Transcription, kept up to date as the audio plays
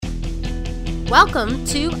Welcome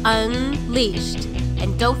to Unleashed.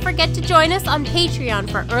 And don't forget to join us on Patreon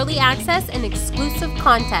for early access and exclusive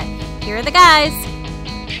content. Here are the guys.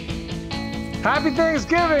 Happy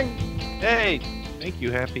Thanksgiving! Hey, thank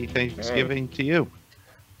you. Happy Thanksgiving to you.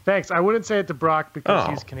 Thanks. I wouldn't say it to Brock because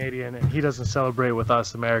he's Canadian and he doesn't celebrate with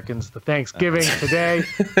us Americans the Thanksgiving today.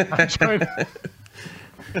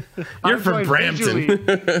 You're from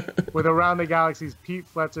Brampton. With Around the Galaxy's Pete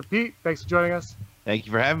Fletcher. Pete, thanks for joining us. Thank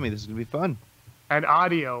you for having me. This is going to be fun. And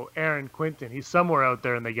audio, Aaron Quinton. He's somewhere out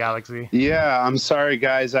there in the galaxy. Yeah, I'm sorry,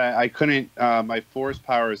 guys. I couldn't. My force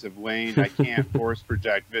powers have waned. I can't force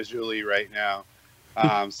project visually right now.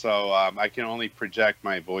 So I can only project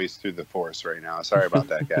my voice through the force right now. Sorry about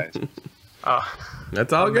that, guys.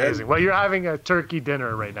 That's all amazing. good. Well, you're having a turkey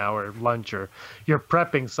dinner right now or lunch or you're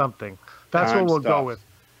prepping something. That's what we'll go with.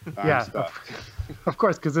 Of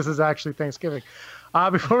course, because this is actually Thanksgiving.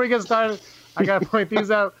 Before we get started, I got to point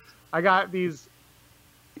these out. I got these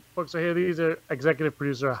books right here. These are executive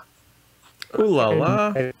producer. Ooh la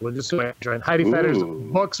la. We'll just join Heidi Fetter's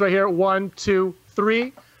books right here. 1, 2,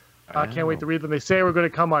 3. Can't wait to read them. They say we're going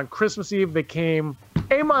to come on Christmas Eve. They came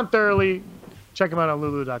a month early. Check them out on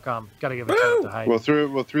Lulu.com. Got to give a shout out to Heidi. Well,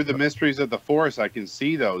 through the mysteries of the Force, I can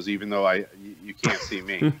see those, even though you can't see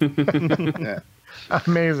me. Yeah.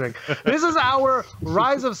 Amazing. This is our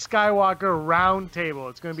Rise of Skywalker roundtable.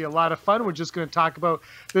 It's going to be a lot of fun. We're just going to talk about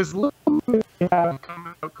this little movie coming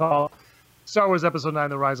out called Star Wars Episode 9,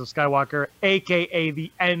 The Rise of Skywalker, a.k.a.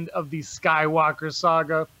 the end of the Skywalker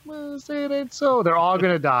saga. Well, say it ain't so. They're all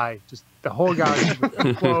going to die. Just the whole galaxy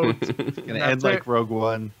explodes. It's going to end like Rogue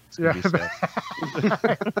One.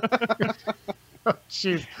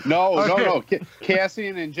 Jeez. No.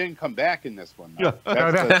 Cassian and Jyn come back in this one. Though.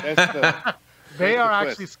 They are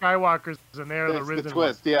actually Skywalkers, and they're the original. The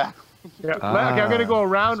twist, yeah. Okay, I'm going to go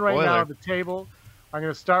around right Spoiler. now the table. I'm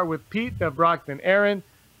going to start with Pete, then Brock, then Aaron.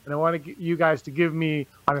 And I want to get you guys to give me,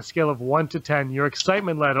 on a scale of 1 to 10, your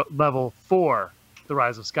excitement level for The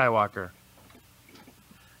Rise of Skywalker.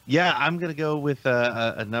 Yeah, I'm going to go with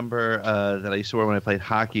a number that I used to wear when I played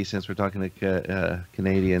hockey, since we're talking to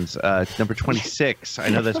Canadians. Number 26. I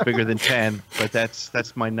know that's bigger than 10, but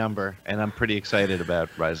that's my number, and I'm pretty excited about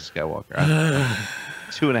Rise of Skywalker. I'm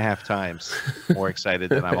 2.5 times more excited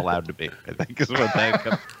than I'm allowed to be, I think is what that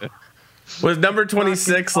comes to. Was number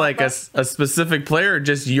 26 like a specific player or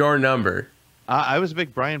just your number? I was a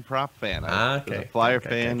big Brian Propp fan. I was a Flyer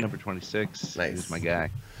fan, number 26. Nice. He was my guy.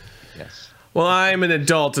 Yes. Well, I'm an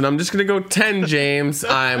adult, and I'm just going to go 10, James.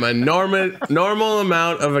 I'm a normal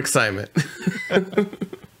amount of excitement.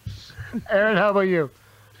 Aaron, how about you?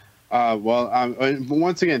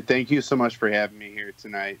 Once again, thank you so much for having me here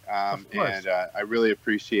tonight. And I really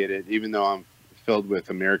appreciate it, even though I'm filled with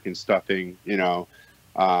American stuffing,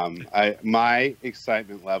 my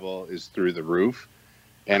excitement level is through the roof,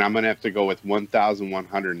 and I'm going to have to go with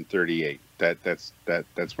 1,138. That's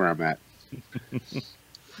where I'm at.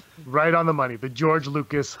 Right on the money. The George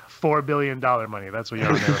Lucas $4 billion money. That's what you're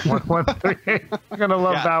on there with. 138. I'm going to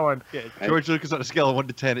love that one. Yeah, George Lucas on a scale of 1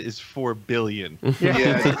 to 10 is $4 billion.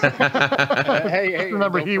 Yeah. Hey, That's the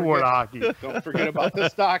number he wore to hockey. Don't forget about the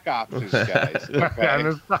stock options, guys. Okay? Yeah,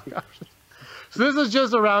 the stock options. So this is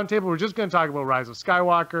just a roundtable. We're just going to talk about Rise of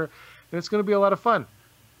Skywalker, and it's going to be a lot of fun.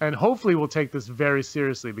 And hopefully we'll take this very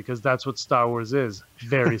seriously, because that's what Star Wars is.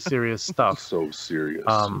 Very serious stuff. So serious.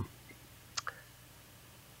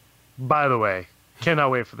 By the way, cannot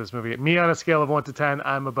wait for this movie. Me, on a scale of 1 to 10,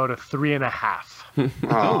 I'm about a 3.5.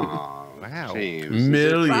 Oh, wow. James.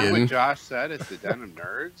 Million. Is that what Josh said at the Den of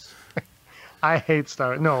Nerds? I hate Star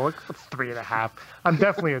Wars. No, look, 3.5. I'm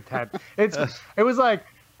definitely a 10. It was like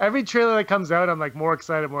every trailer that comes out, I'm like more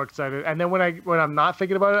excited. And then when I'm not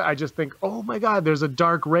thinking about it, I just think, oh my God, there's a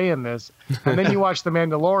dark Rey in this. And then you watch The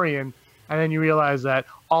Mandalorian, and then you realize that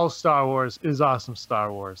all Star Wars is awesome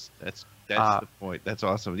Star Wars. That's the point. That's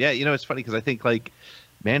awesome. Yeah, it's funny because I think like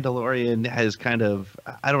Mandalorian has kind of,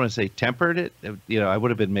 I don't want to say tempered it. I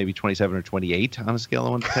would have been maybe 27 or 28 on a scale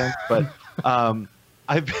of 1 to 10. But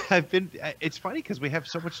I've been. It's funny because we have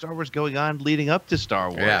so much Star Wars going on leading up to Star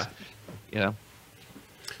Wars. Yeah.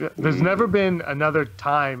 There's never been another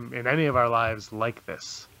time in any of our lives like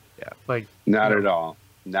this. Yeah. Like Not at all.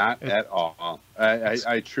 Not at all.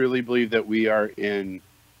 I truly believe that we are in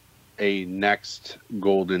a next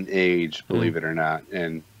golden age, believe it or not,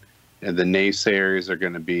 and the naysayers are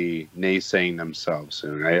going to be naysaying themselves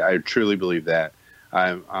soon. I truly believe that.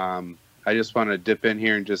 I just want to dip in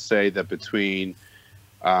here and just say that between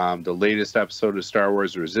the latest episode of Star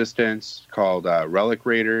Wars Resistance called Relic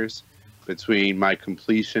Raiders, between my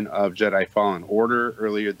completion of Jedi Fallen Order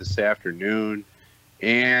earlier this afternoon,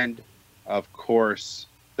 and of course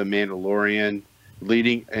The Mandalorian,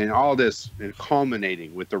 leading and all this and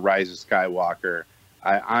culminating with the Rise of Skywalker.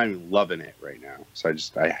 I'm loving it right now. So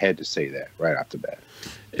I had to say that right off the bat.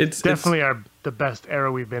 It's definitely the best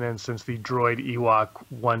era we've been in since the droid Ewok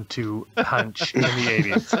 1-2 punch in the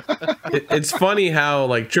 80s. It's funny how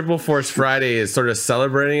like Triple Force Friday is sort of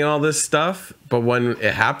celebrating all this stuff, but when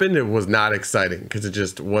it happened, it was not exciting because it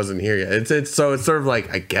just wasn't here yet. It's sort of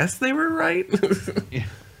like, I guess they were right.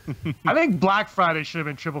 I think Black Friday should have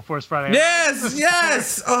been Triple Force Friday.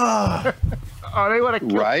 Yes. Oh, they would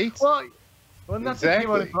have right. Well, nothing came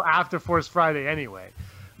out until after Force Friday anyway.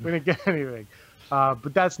 We didn't get anything.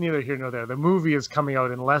 But that's neither here nor there. The movie is coming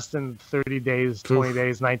out in less than 30 days, 20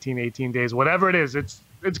 days, 19, 18 days, whatever it is. It's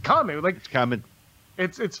coming. Like It's coming.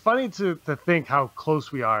 It's funny to think how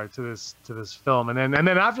close we are to this film. And then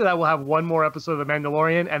after that we'll have one more episode of The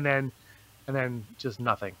Mandalorian and then just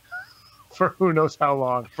nothing. For who knows how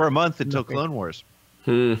long. For a month until Clone Wars.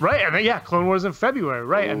 Right, and then Clone Wars in February,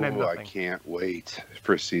 right? And then nothing. I can't wait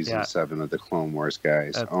for season 7 of the Clone Wars,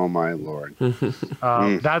 guys. Oh my Lord.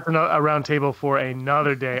 That's a round table for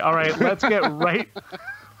another day. All right, let's get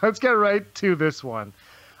right to this one.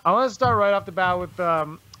 I want to start right off the bat with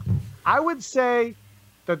I would say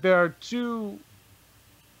that there are two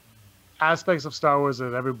aspects of Star Wars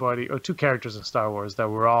that or two characters in Star Wars that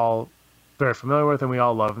we're all very familiar with and we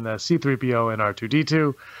all love, and that's C-3PO and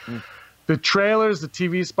R2-D2. The trailers, the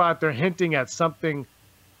TV spot, they're hinting at something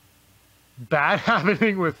bad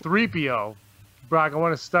happening with 3PO. Brock, I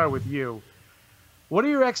want to start with you. What are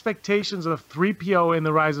your expectations of 3PO in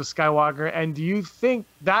The Rise of Skywalker? And do you think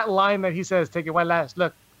that line that he says, "Take one last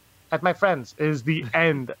look at my friends," is the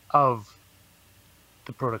end of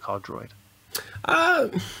the protocol droid?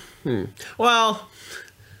 Well,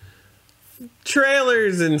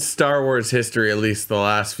 trailers in Star Wars history, at least the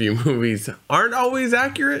last few movies, aren't always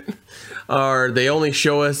accurate. Or they only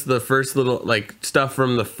show us the first little like stuff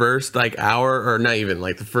from the first like hour, or not even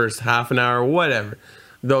like the first half an hour, whatever.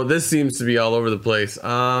 Though this seems to be all over the place.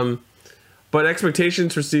 But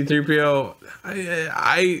expectations for C-3PO,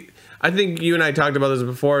 I think you and I talked about this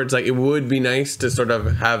before. It's like it would be nice to sort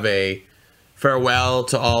of have a farewell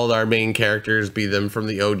to all our main characters, be them from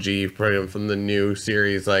the OG, from the new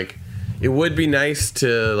series. Like it would be nice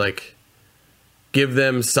to like give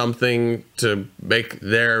them something to make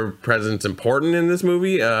their presence important in this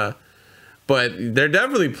movie. But they're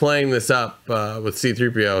definitely playing this up with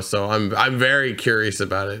C-3PO, so I'm very curious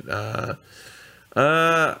about it.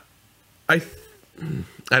 I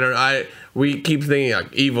don't know. We keep thinking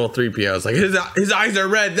like evil 3PO. It's like his eyes are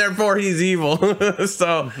red, therefore he's evil.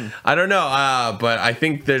 So I don't know. But I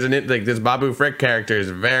think there's this Babu Frick character is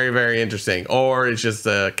very, very interesting, or it's just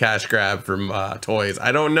a cash grab from toys.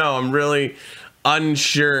 I don't know. I'm really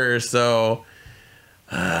unsure. So,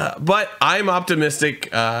 but I'm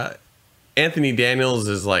optimistic. Anthony Daniels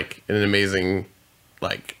is like an amazing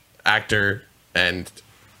like actor, and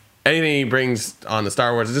anything he brings on the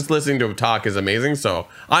Star Wars, just listening to him talk is amazing. So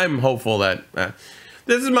I'm hopeful that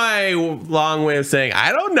this is my long way of saying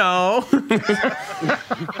I don't know.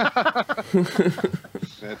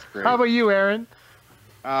 That's great. How about you, Aaron?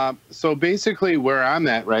 So basically where I'm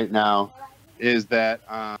at right now is that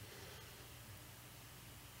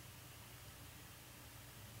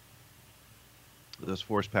those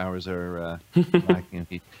force powers are lacking.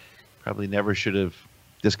 He probably never should have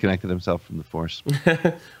disconnected himself from the force.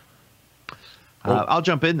 I'll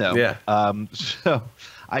jump in though. Yeah. So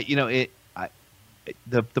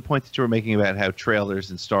the point that you were making about how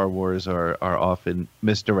trailers in Star Wars are often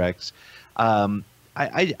misdirects.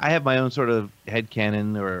 I have my own sort of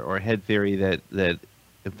headcanon or head theory that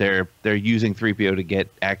if they're using 3PO to get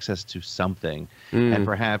access to something, and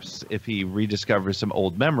perhaps if he rediscovers some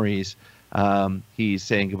old memories, he's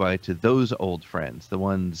saying goodbye to those old friends, the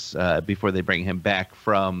ones before they bring him back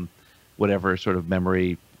from whatever sort of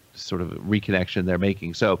memory sort of reconnection they're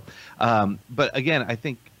making. So, but again, I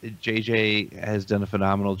think JJ has done a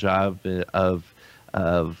phenomenal job of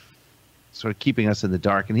sort of keeping us in the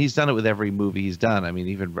dark, and he's done it with every movie he's done. I mean,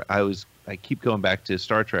 even I keep going back to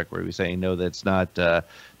Star Trek, where he was saying, no, that's not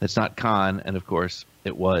Khan, and of course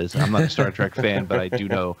it was. I'm not a Star Trek fan, but I do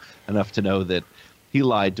know enough to know that he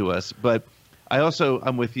lied to us. But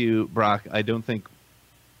I'm with you, Brock. I don't think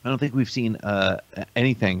we've seen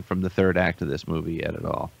anything from the third act of this movie yet at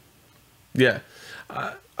all. Yeah.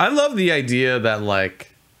 I love the idea that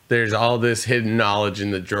like there's all this hidden knowledge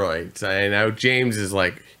in the droids. I know James is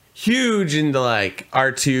like huge into like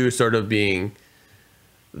R2 sort of being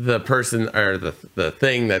the person or the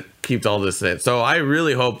thing that keeps all this in. So I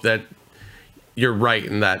really hope that you're right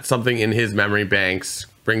in that something in his memory banks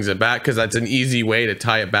brings it back, because that's an easy way to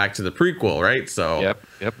tie it back to the prequel, right? So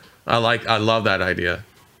Yep. I love that idea.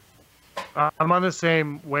 I'm on the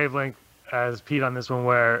same wavelength as Pete on this one,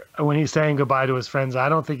 where when he's saying goodbye to his friends, I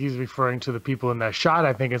don't think he's referring to the people in that shot.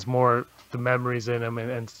 I think it's more the memories in him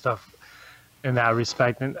and stuff in that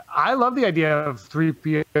respect. And I love the idea of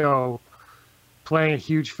 3PO playing a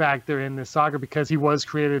huge factor in this saga, because he was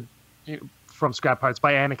created from scrap parts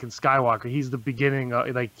by Anakin Skywalker. He's the beginning,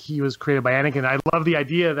 like he was created by Anakin. I love the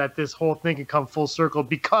idea that this whole thing can come full circle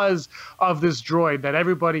because of this droid, that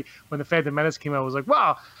everybody, when the Phantom Menace came out, was like,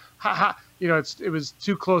 wow, it was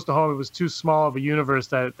too close to home. It was too small of a universe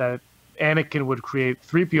that Anakin would create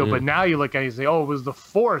 3PO. But now you look at it and say, oh, it was the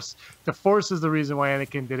Force. The Force is the reason why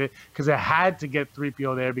Anakin did it, because it had to get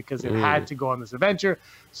 3PO there, because it had to go on this adventure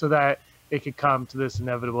so that it could come to this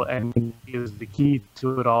inevitable ending. Is the key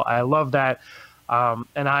to it all. I love that.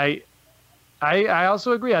 And I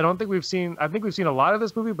also agree. I think we've seen a lot of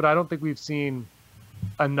this movie, but I don't think we've seen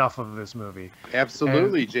enough of this movie.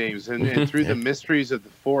 Absolutely, James. And through the mysteries of the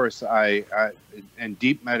Force, and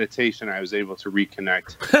deep meditation, I was able to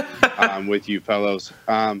reconnect with you fellows.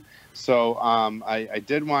 So I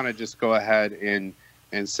did want to just go ahead and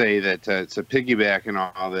say that to piggyback in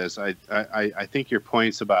all this, I think your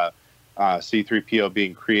points about C-3PO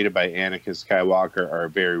being created by Anakin Skywalker are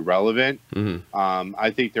very relevant.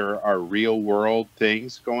 I think there are real world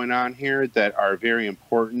things going on here that are very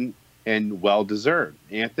important and well deserved.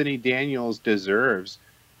 Anthony Daniels deserves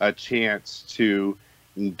a chance to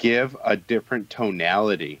give a different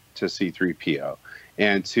tonality to C-3PO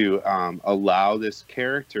and to allow this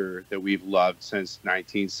character that we've loved since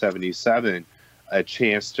 1977 a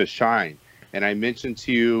chance to shine. And I mentioned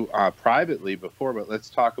to you privately before, but let's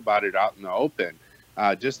talk about it out in the open.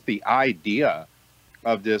 Just the idea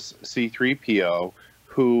of this C-3PO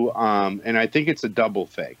who, and I think it's a double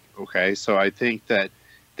fake. Okay. So I think that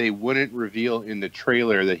they wouldn't reveal in the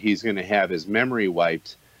trailer that he's going to have his memory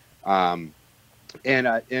wiped. And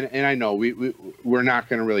I know we're not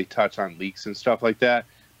going to really touch on leaks and stuff like that,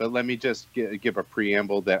 but let me just give a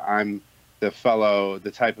preamble that I'm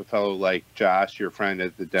the type of fellow like Josh, your friend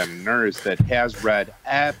at the Den of Nerds, that has read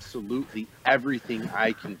absolutely everything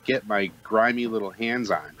I can get my grimy little hands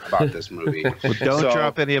on about this movie. Well, don't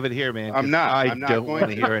drop any of it here, man. I'm not don't want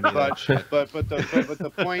to hear any of that shit. But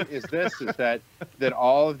the point is this: is that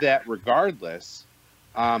all of that, regardless,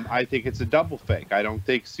 I think it's a double fake. I don't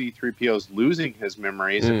think C-3PO's losing his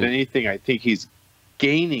memories. If anything, I think he's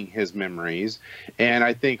gaining his memories. And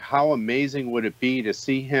I think how amazing would it be to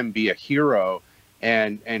see him be a hero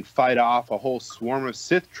and fight off a whole swarm of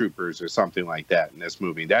Sith troopers or something like that in this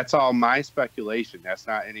movie. That's all my speculation. That's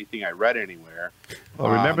not anything I read anywhere. Well,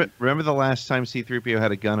 remember the last time C-3PO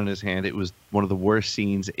had a gun in his hand? It was one of the worst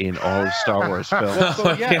scenes in all of Star Wars films.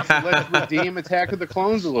 So yes, let's redeem Attack of the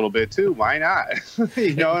Clones a little bit too. Why not?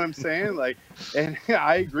 You know what I'm saying? Like, and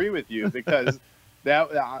I agree with you, because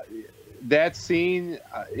that scene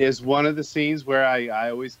is one of the scenes where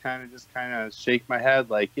I always kind of shake my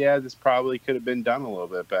head like, yeah, this probably could have been done a little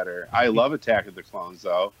bit better. I love Attack of the Clones,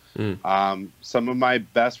 though. Some of my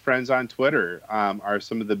best friends on Twitter are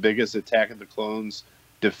some of the biggest Attack of the Clones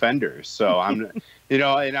defenders. So I'm, and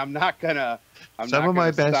I'm not gonna. Some of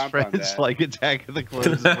my best friends like Attack of the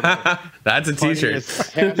Clones. That's a t-shirt.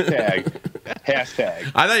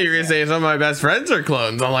 Hashtag. I thought you were going to say some of my best friends are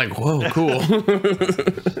clones. I'm like, whoa, cool.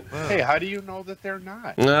 Hey, how do you know that they're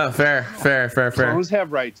not? Fair. Clones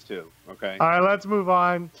have rights too. Okay. All right, let's move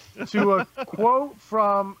on to a quote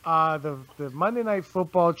from the Monday Night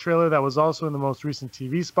Football trailer that was also in the most recent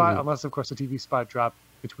TV spot, unless, of course, the TV spot dropped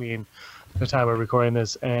between the time we're recording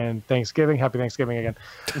this and Thanksgiving. Happy Thanksgiving again.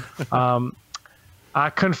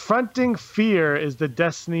 Confronting fear is the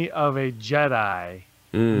destiny of a Jedi.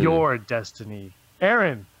 Your destiny.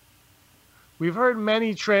 Aaron, we've heard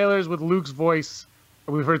many trailers with Luke's voice.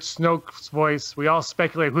 We've heard Snoke's voice. We all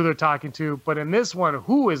speculate who they're talking to. But in this one,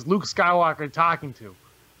 who is Luke Skywalker talking to?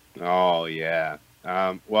 Oh, yeah.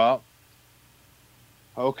 Well,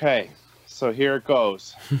 okay. So here it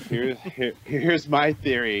goes. Here's my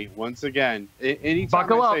theory. Once again, anytime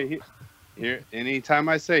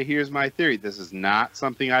I say here's my theory, this is not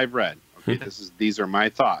something I've read. Okay, these are my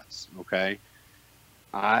thoughts. Okay,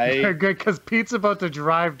 good, because Pete's about to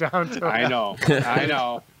drive down to. I know.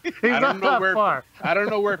 He's not that far. I don't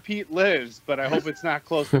know where Pete lives, but I hope it's not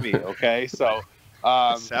close to me. Okay, so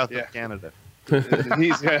south of Canada.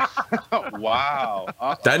 He's wow.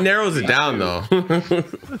 That narrows it down, though.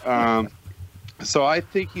 So I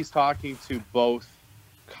think he's talking to both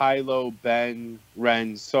Kylo, Ben,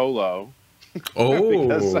 Ren, Solo. Oh,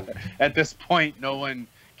 because at this point, no one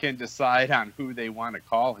can decide on who they want to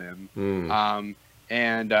call him.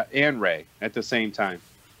 and Rey at the same time,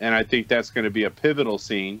 and I think that's going to be a pivotal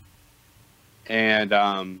scene.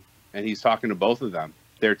 And he's talking to both of them.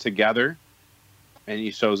 They're together, and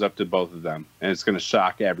he shows up to both of them, and it's going to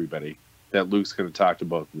shock everybody that Luke's going to talk to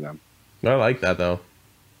both of them. I like that though.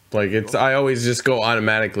 Like I always just go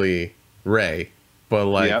automatically Rey, but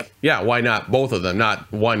like, yeah, why not both of them? Not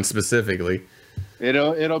one specifically.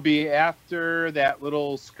 It'll be after that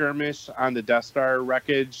little skirmish on the Death Star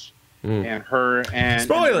wreckage, and her and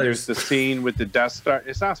spoilers. And there's the scene with the Death Star.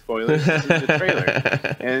 It's not spoilers. It's in the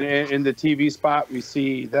trailer. And in the TV spot, we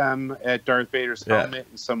see them at Darth Vader's helmet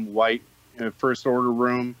in some white First Order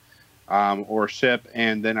room or ship,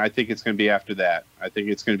 and then I think it's going to be after that. I think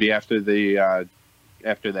it's going to be after the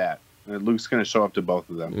after that. And Luke's going to show up to both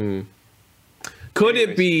of them. Could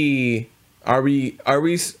it be? Are we?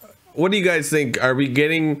 What do you guys think? Are we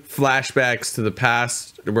getting flashbacks to the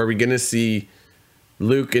past? Where we going to see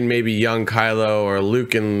Luke and maybe young Kylo, or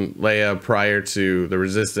Luke and Leia prior to the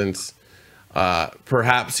Resistance?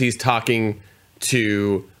 Perhaps he's talking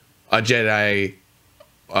to a Jedi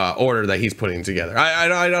order that he's putting together. I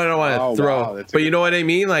don't want to throw, but you know what I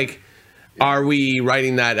mean? Like, are we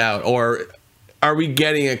writing that out, or are we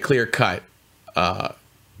getting a clear cut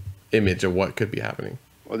image of what could be happening?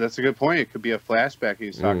 Well, that's a good point. It could be a flashback. He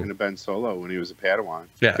was talking to Ben Solo when he was a Padawan.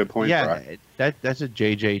 Yeah. Good point. Yeah, that's a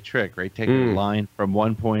JJ trick, right? Taking a line from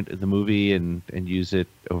one point in the movie and use it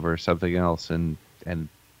over something else, and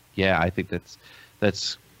yeah, I think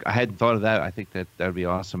that's I hadn't thought of that. I think that would be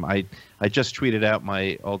awesome. I just tweeted out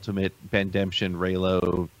my ultimate Bendemption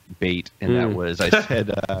Reylo bait, and that was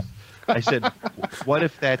I said, what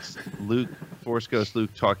if that's Luke, Force Ghost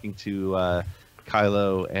Luke, talking to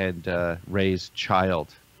Kylo and Rey's child?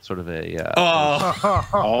 Sort of a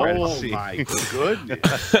oh my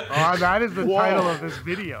goodness! Oh, that is the title of this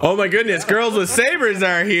video. Oh my goodness! Girls with sabers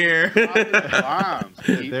are here. Bombs,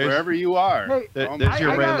 wherever you are. Hey, there's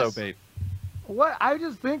your Reylo bait. What I was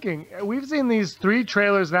just thinking, we've seen these 3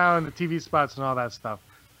 trailers now in the TV spots and all that stuff,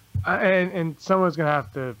 and someone's gonna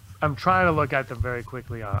have to. I'm trying to look at them very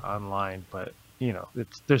quickly online, but you know,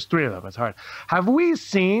 there's 3 of them. It's hard. Have we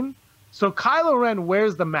seen? So Kylo Ren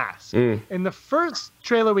wears the mask. In the first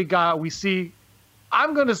trailer we got, we see,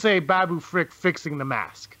 I'm going to say Babu Frick fixing the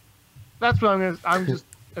mask. That's what I'm just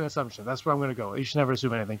an assumption. That's where I'm going to go. You should never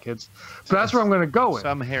assume anything, kids. But that's where I'm going to go with.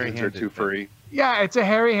 Some hairy hands hands are too furry. Yeah, it's a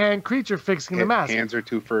hairy hand creature fixing the mask. Hands are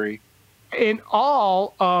too furry. In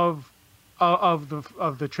all of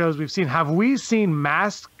the trailers we've seen, have we seen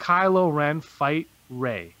masked Kylo Ren fight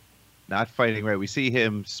Rey? Not fighting Rey. We see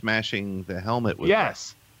him smashing the helmet with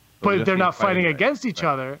Yes. But they're not fighting against each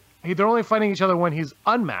other. They're only fighting each other when he's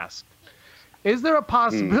unmasked. Is there a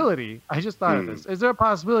possibility? I just thought of this. Is there a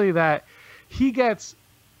possibility that he gets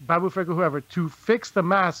Babu Frick or whoever to fix the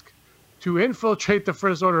mask to infiltrate the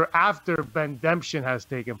First Order after Bendemption has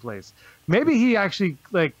taken place? Maybe he actually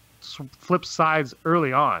flips sides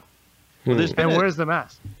early on. Well, where's the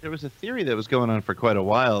mask? There was a theory that was going on for quite a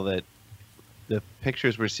while that the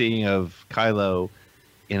pictures we're seeing of Kylo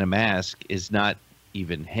in a mask is not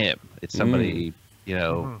even him. It's somebody,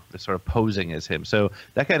 sort of posing as him. So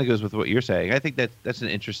that kind of goes with what you're saying. I think that's an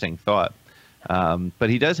interesting thought. But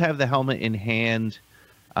he does have the helmet in hand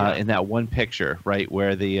in that one picture, right,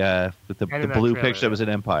 where the blue picture that was in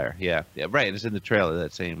Empire. Yeah, right. It's in the trailer,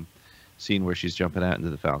 that same scene where she's jumping out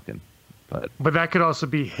into the Falcon. But that could also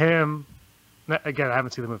be him. Again, I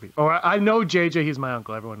haven't seen the movie. Or I know JJ, he's my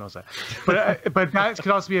uncle. Everyone knows that. But that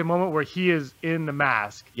could also be a moment where he is in the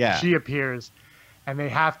mask. Yeah. She appears. And they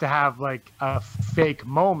have to have like a fake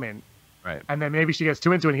moment, right? And then maybe she gets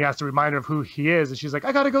too into it, and he has to remind her of who he is, and she's like,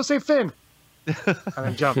 "I gotta go save Finn," and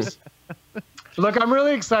then jumps. Look, I'm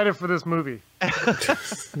really excited for this movie.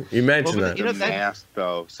 You mentioned that. The mask,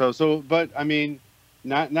 though. But I mean,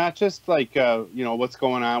 not just like what's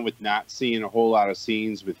going on with not seeing a whole lot of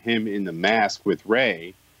scenes with him in the mask with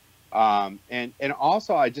Rey, and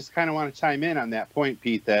also I just kind of want to chime in on that point,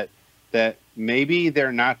 Pete, that maybe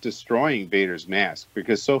they're not destroying Vader's mask,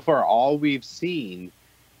 because so far all we've seen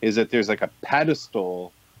is that there's like a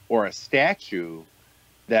pedestal or a statue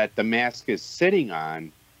that the mask is sitting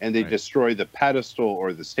on, and they destroy the pedestal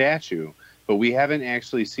or the statue, but we haven't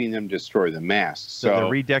actually seen them destroy the mask. So they're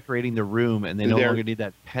redecorating the room, and they no longer need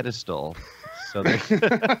that pedestal. So it's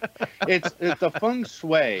the feng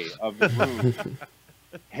shui of the room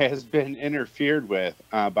has been interfered with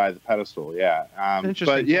by the pedestal. Yeah,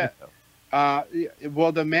 but yeah.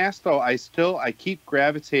 Well, the mask, though, I keep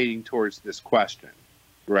gravitating towards this question,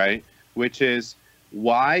 right? Which is,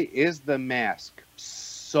 why is the mask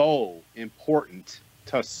so important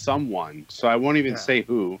to someone? So I won't even say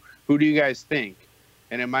who. Who do you guys think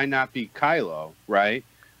and it might not be Kylo, right?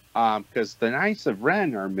 Because the Knights of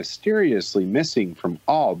Ren are mysteriously missing from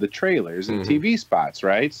all the trailers and TV spots,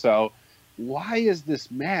 right? So why is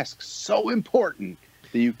this mask so important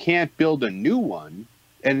that you can't build a new one,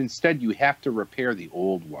 and instead you have to repair the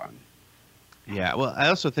old one? Yeah, well, I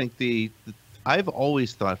also think I've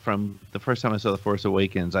always thought from the first time I saw The Force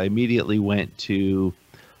Awakens, I immediately went to,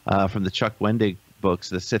 from the Chuck Wendig books,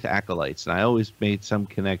 the Sith Acolytes, and I always made some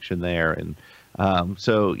connection there. And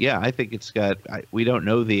so, yeah, I think it's got, we don't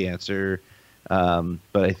know the answer, but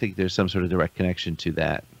I think there's some sort of direct connection to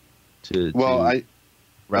that. To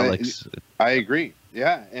relics. I agree.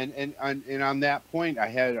 Yeah, and on that point, I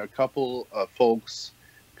had a couple of folks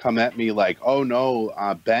come at me like, "Oh no,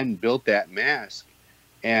 Ben built that mask,"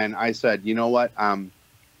 and I said, "You know what?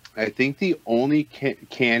 I think the only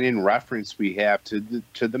canon reference we have to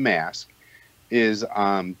the mask is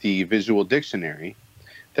the visual dictionary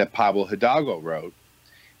that Pablo Hidalgo wrote,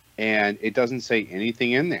 and it doesn't say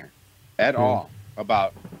anything in there at all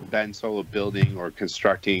about Ben Solo building or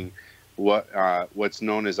constructing what's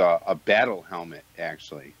known as a battle helmet,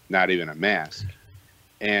 actually, not even a mask.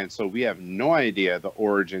 And so we have no idea the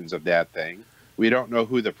origins of that thing. We don't know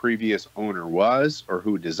who the previous owner was or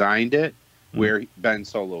who designed it, where Ben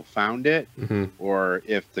Solo found it, or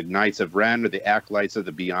if the Knights of Ren or the Acolytes of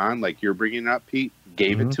the Beyond, like you're bringing up, Pete,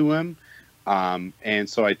 gave it to him. And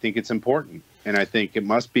so I think it's important. And I think it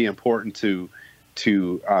must be important to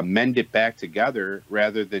mend it back together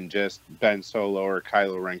rather than just Ben Solo or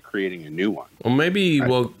Kylo Ren creating a new one. Well, maybe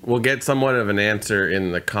we'll get somewhat of an answer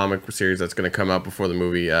in the comic series that's going to come out before the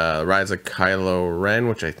movie, Rise of Kylo Ren,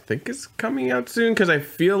 which I think is coming out soon, because I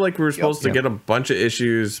feel like we were supposed to get a bunch of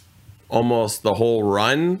issues almost the whole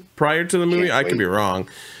run prior to the movie. I could be wrong.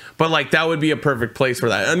 But like that would be a perfect place for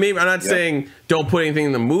that. I mean, I'm not saying don't put anything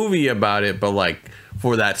in the movie about it, but like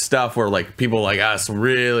for that stuff where like people like us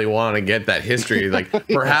really want to get that history, like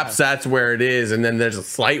perhaps that's where it is. And then there's a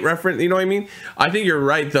slight reference, you know what I mean? I think you're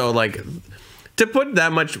right though. Like to put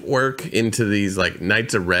that much work into these like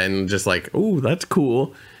Knights of Ren, just like, oh, that's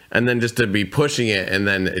cool. And then just to be pushing it and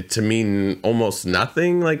then it to mean almost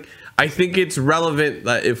nothing. Like, I think it's relevant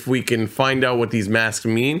that if we can find out what these masks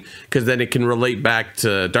mean, because then it can relate back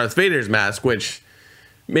to Darth Vader's mask, which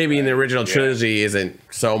maybe in the original trilogy isn't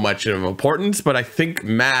so much of importance, but I think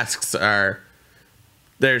masks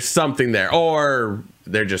there's something there, or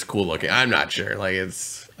they're just cool looking. I'm not sure. Like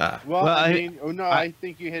it's. I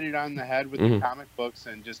think you hit it on the head with the comic books.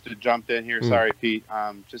 And just to jump in here, sorry, Pete.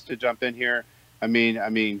 Just to jump in here, I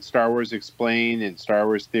mean, Star Wars Explained and Star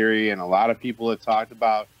Wars Theory, and a lot of people have talked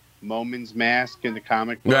about Momin's mask in the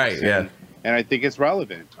comic books, right? Yeah, and I think it's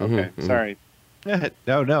relevant. Okay, sorry.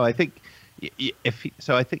 No. I think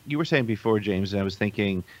I think you were saying before, James, and I was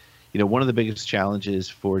thinking, one of the biggest challenges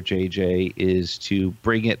for JJ is to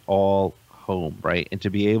bring it all home, right, and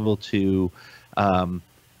to be able to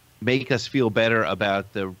make us feel better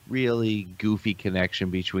about the really goofy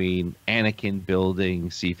connection between Anakin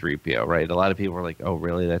building C-3PO, right? A lot of people are like, oh,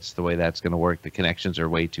 really? That's the way that's going to work? The connections are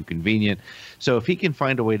way too convenient. So if he can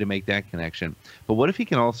find a way to make that connection, but what if he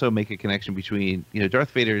can also make a connection between,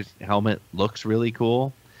 Darth Vader's helmet looks really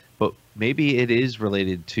cool, but maybe it is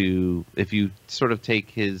related to, if you sort of take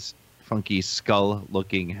his funky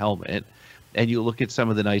skull-looking helmet and you look at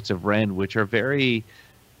some of the Knights of Ren, which are very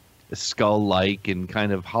skull-like and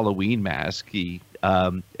kind of Halloween masky,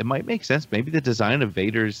 it might make sense. Maybe the design of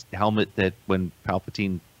Vader's helmet, that when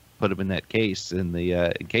Palpatine put him in that case and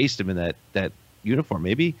encased him in that uniform,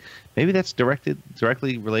 maybe that's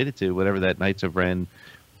directly related to whatever that Knights of Ren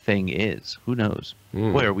thing is. Who knows?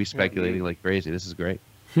 Boy, are we speculating like crazy. This is great.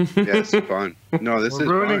 Yeah, it's fun. No, this is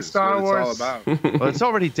ruining fun. Star Wars. It's all about. Well, it's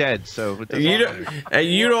already dead, so it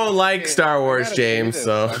you don't like Star Wars, James.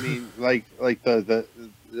 So I mean, like the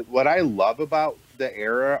what I love about the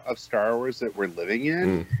era of Star Wars that we're living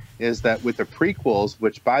in is that with the prequels,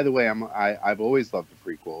 which by the way, I've always loved the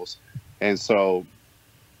prequels, and so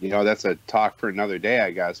that's a talk for another day,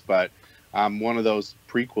 I guess. But I'm one of those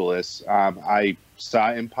prequelists. I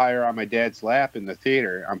saw Empire on my dad's lap in the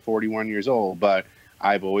theater. I'm 41 years old, but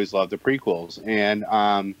I've always loved the prequels. And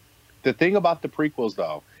the thing about the prequels,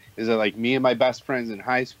 though, is that like me and my best friends in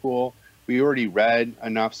high school, we already read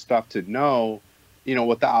enough stuff to know,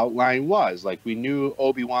 what the outline was. Like we knew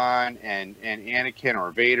Obi-Wan and Anakin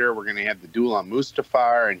or Vader were going to have the duel on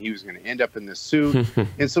Mustafar, and he was going to end up in the suit.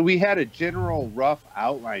 And so we had a general rough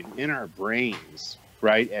outline in our brains,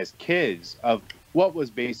 right, as kids, of what was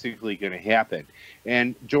basically going to happen.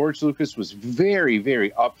 And George Lucas was very,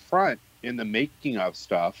 very upfront in the making of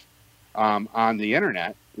stuff on the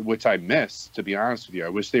internet, which I miss, to be honest with you. I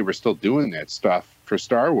wish they were still doing that stuff for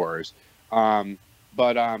Star Wars.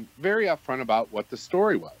 but very upfront about what the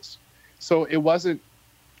story was. So it wasn't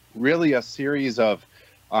really a series of,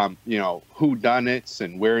 whodunits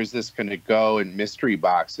and where is this going to go and mystery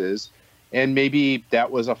boxes. And maybe that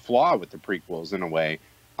was a flaw with the prequels in a way.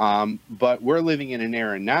 But we're living in an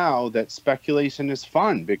era now that speculation is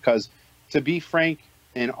fun because, to be frank,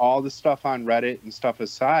 and all the stuff on Reddit and stuff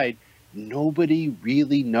aside, nobody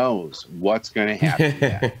really knows what's going to happen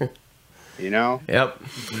yet. Yep.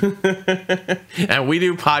 And we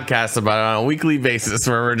do podcasts about it on a weekly basis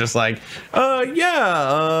where we're just like,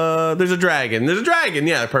 there's a dragon. There's a dragon.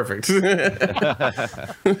 Yeah, perfect.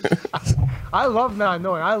 I love not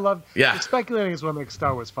knowing. Speculating is what makes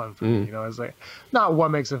Star Wars fun for me. It's like not what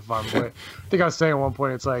makes it fun, but I think I was saying at one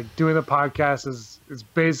point, it's like doing the podcast is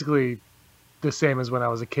basically the same as when I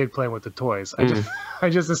was a kid playing with the toys. I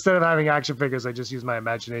just instead of having action figures, I just use my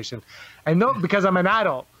imagination. And because I'm an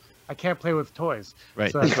adult, I can't play with toys.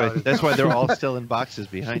 Right. So that's why they're all still in boxes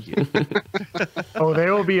behind you. Oh, they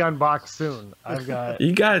will be unboxed soon.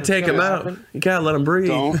 You got to take them out. You got to let them breathe.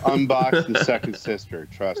 Don't unbox the second sister.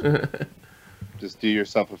 Trust me. Just do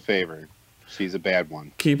yourself a favor. She's a bad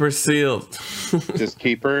one. Keep her sealed. Just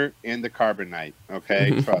keep her in the carbonite.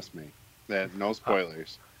 Okay? Trust me. No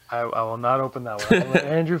spoilers. I will not open that one. I'll let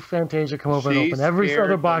Andrew Fantasia come over and open every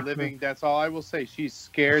other box. That's all I will say. She's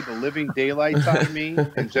scared the living daylights out of me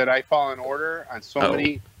and Jedi Fallen Order on so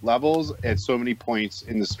many levels at so many points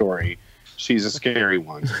in the story. She's a scary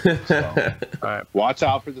one. So, all right. Watch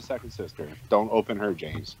out for the second sister. Don't open her,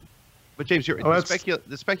 James. But James,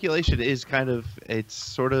 the speculation is it's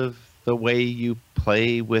sort of the way you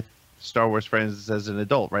play with Star Wars friends as an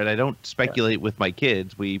adult, right? I don't speculate with my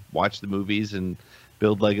kids. We watch the movies and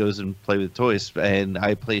build Legos and play with toys, and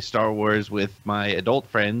I play Star Wars with my adult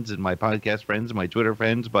friends and my podcast friends and my Twitter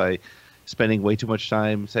friends by spending way too much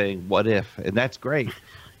time saying "what if," and that's great.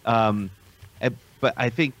 But I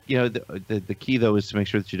think the key though is to make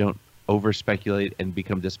sure that you don't over speculate and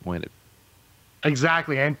become disappointed.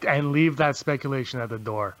 Exactly, and leave that speculation at the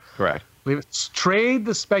door. Correct. Trade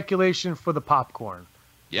the speculation for the popcorn.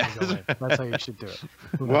 Yeah, that's how you should do it.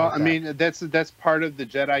 Well, I mean, that's part of the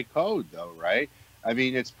Jedi code, though, right? I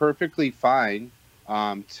mean, it's perfectly fine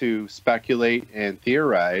to speculate and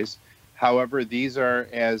theorize. However, these are,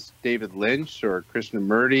 as David Lynch or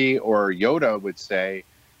Krishnamurti or Yoda would say,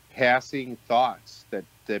 passing thoughts that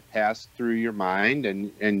pass through your mind,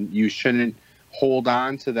 and you shouldn't hold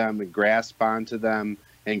on to them and grasp onto them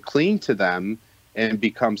and cling to them and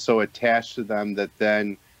become so attached to them that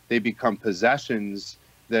then they become possessions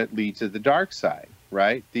that lead to the dark side,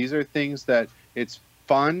 right? These are things that it's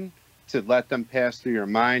fun to let them pass through your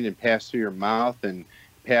mind and pass through your mouth and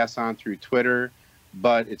pass on through Twitter,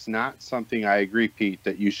 but it's not something, I agree, Pete,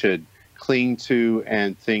 that you should cling to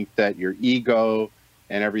and think that your ego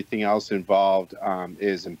and everything else involved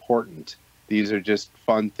is important. These are just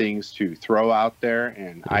fun things to throw out there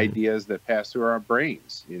and ideas that pass through our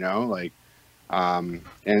brains, and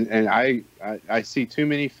I see too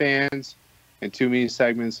many fans and too many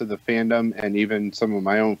segments of the fandom and even some of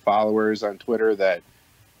my own followers on Twitter that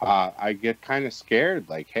I get kind of scared,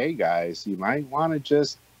 like, hey, guys, you might want to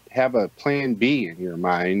just have a plan B in your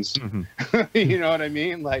minds. Mm-hmm. You know what I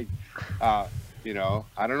mean? Like, I don't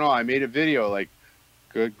know. I made a video like,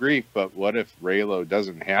 good grief, but what if Reylo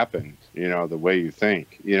doesn't happen, the way you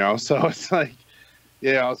think, So it's like,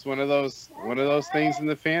 it's one of those things in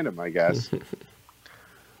the fandom, I guess.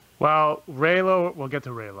 Well, Reylo, we'll get to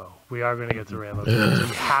Reylo. We are going to get to Reylo.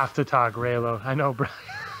 We have to talk Reylo. I know, Brian.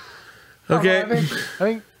 Okay.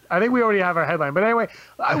 I think we already have our headline, but anyway,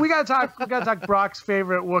 we gotta talk Brock's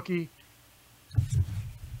favorite Wookiee,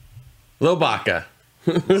 Lobaka.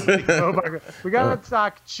 We gotta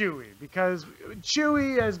talk Chewie, because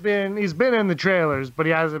Chewie he's been in the trailers, but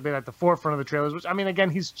he hasn't been at the forefront of the trailers. Which, I mean, again,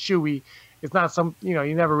 he's Chewie. It's not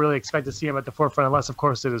you never really expect to see him at the forefront unless, of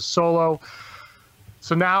course, it is Solo.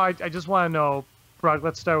 So now I just want to know, Brock.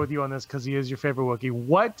 Let's start with you on this because he is your favorite Wookiee.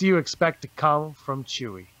 What do you expect to come from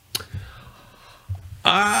Chewie?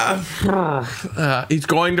 He's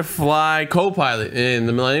going to fly co-pilot in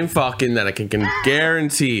the Millennium Falcon. That I can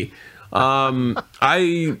guarantee. I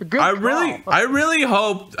really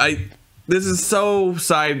hope this is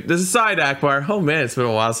side Akbar. Oh man, it's been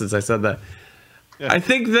a while since I said that. Yeah. I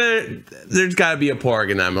think that there's got to be a Porg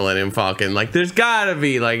in that Millennium Falcon. Like, there's got to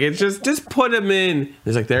be. Like, it's just put him in.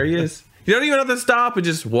 It's like, there he is. You don't even have to stop and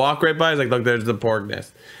just walk right by. It's like, look, there's the Porg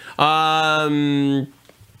nest.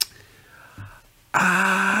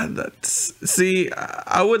 I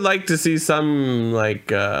would like to see some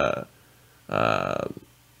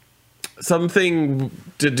something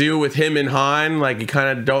to do with him and Han. Like, you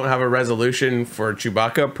kind of don't have a resolution for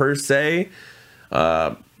Chewbacca per se.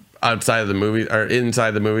 outside of the movies or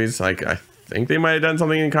inside the movies. Like I think they might have done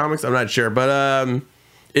something in comics. I'm not sure, but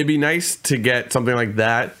it'd be nice to get something like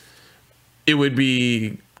that. It would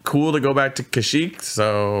be cool to go back to Kashyyyk.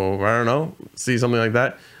 So I don't know, see something like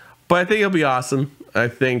that. But I think it'll be awesome. I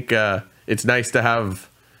think it's nice to have.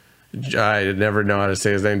 I never know how to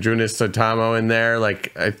say his name. Joonas Suotamo in there.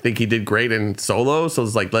 Like I think he did great in Solo. So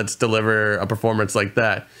it's like let's deliver a performance like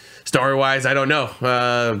that. Story wise, I don't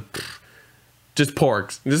know. Just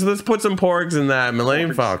porgs. Just let's put some porgs in that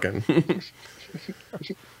Millennium Falcon.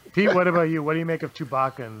 Pete, what about you? What do you make of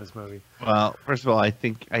Chewbacca in this movie? Well, first of all, I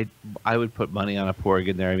think I would put money on a porg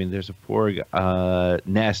in there. I mean, there's a porg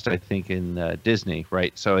nest, I think, in Disney,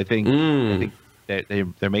 right? So I think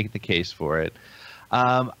they're making the case for it.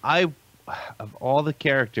 Of all the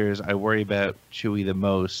characters, I worry about Chewie the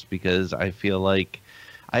most because I feel like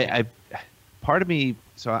I part of me.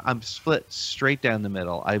 So I'm split straight down the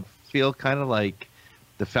middle. I feel kind of like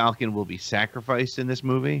the Falcon will be sacrificed in this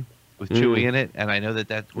movie with Chewie in it, and I know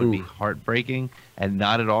that would be heartbreaking and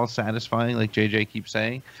not at all satisfying, like JJ keeps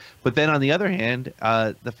saying. But then on the other hand,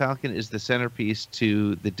 the Falcon is the centerpiece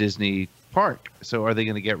to the Disney park. So are they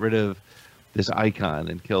going to get rid of this icon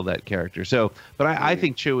and kill that character? So, but I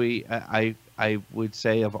think Chewie, I would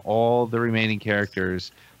say of all the remaining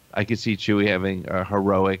characters, I could see Chewie having a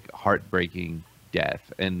heroic, heartbreaking death.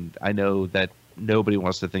 And I know that nobody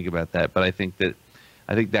wants to think about that, but I think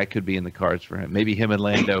that could be in the cards for him. Maybe him and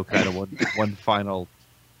Lando kind of one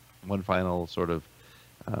final sort of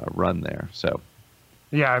run there. So.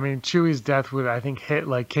 Yeah, I mean, Chewie's death would, I think, hit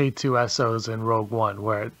like K2SO's in Rogue One,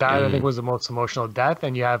 where that I think was the most emotional death.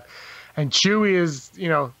 And Chewie is,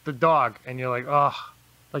 the dog, and you're like, oh,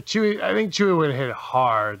 like Chewie. I think Chewie would hit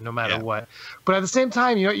hard no matter what. But at the same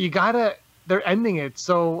time, they're ending it.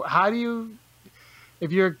 So how do you,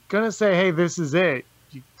 if you're gonna say, hey, this is it,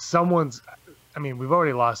 I mean, we've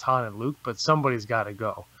already lost Han and Luke, but somebody's got to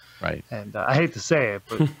go. Right. And I hate to say it,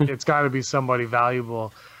 but it's got to be somebody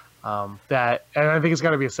valuable. And I think it's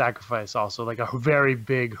got to be a sacrifice also, like a very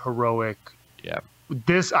big, heroic. Yeah.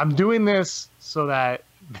 I'm doing this so that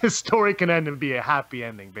this story can end and be a happy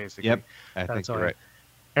ending, basically. Yep. I think you're right.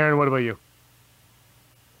 Aaron, what about you?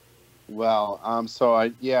 Well, so I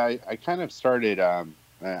kind of started.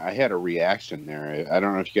 I had a reaction there. I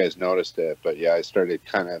don't know if you guys noticed it, but yeah, I started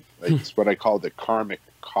kind of. It's what I call the karmic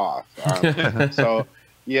cough. So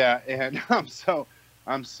yeah, and so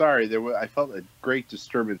I'm sorry. I felt a great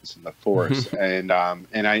disturbance in the force, and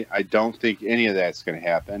I don't think any of that's going to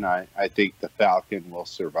happen. I think the Falcon will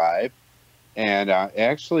survive, and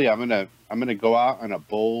actually, I'm gonna go out on a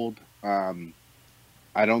bold.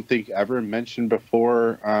 I don't think ever mentioned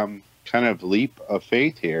before. Kind of leap of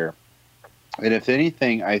faith here. And if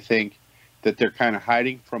anything, I think that they're kind of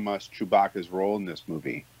hiding from us Chewbacca's role in this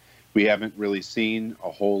movie. We haven't really seen a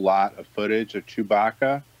whole lot of footage of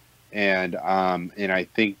Chewbacca, and I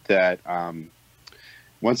think that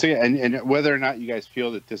once again, and whether or not you guys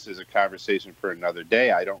feel that this is a conversation for another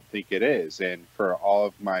day, I don't think it is. And for all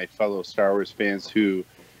of my fellow Star Wars fans who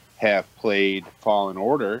have played Fallen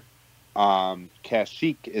Order,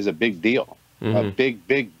 Kashyyyk is a big deal, a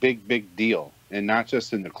big deal. And not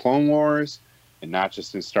just in the Clone Wars, and not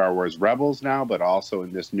just in Star Wars Rebels now, but also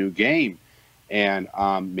in this new game. And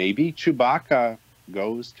maybe Chewbacca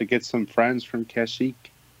goes to get some friends from Kashyyyk.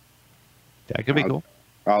 That could be cool.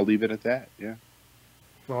 I'll leave it at that, yeah.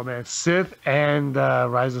 Well, man, Sith and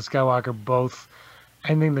Rise of Skywalker both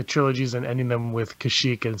ending the trilogies and ending them with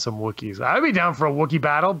Kashyyyk and some Wookiees. I'd be down for a Wookiee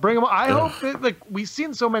battle. Bring them. I hope that, we've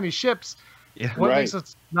seen so many ships. Yeah, what makes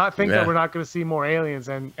us not think that we're not going to see more aliens?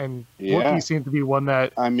 And Wookiees seem to be one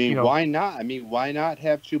that. I mean, why not? I mean, why not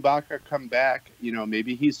have Chewbacca come back?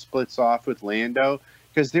 Maybe he splits off with Lando,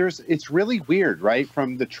 because it's really weird, right?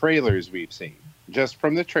 From the trailers we've seen, just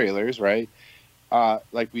from the trailers, right?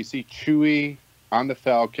 Like we see Chewie on the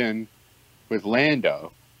Falcon with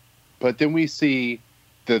Lando, but then we see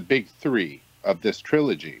the big three of this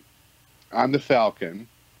trilogy on the Falcon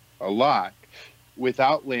a lot,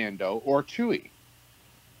 without Lando or Chewie.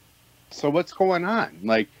 So what's going on?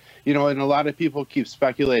 And a lot of people keep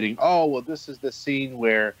speculating, oh, well, this is the scene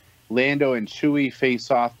where Lando and Chewie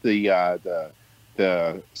face off the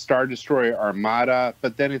Star Destroyer Armada,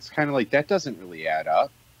 but then it's kind of like that doesn't really add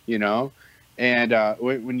up, And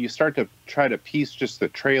when you start to try to piece just the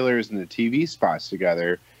trailers and the TV spots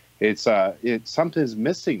together, it's something's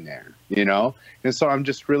missing there, And so I'm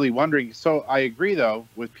just really wondering. So I agree though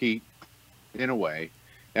with Pete, in a way,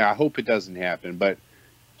 and I hope it doesn't happen, but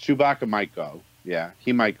Chewbacca might go. Yeah,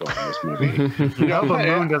 he might go in this movie.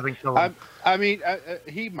 The moon doesn't kill him. I mean,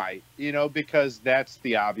 he might, because that's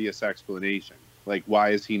the obvious explanation. Like, why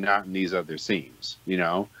is he not in these other scenes? You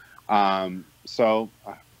know, so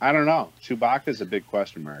I don't know. Chewbacca's a big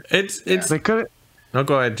question mark. It's They could. no,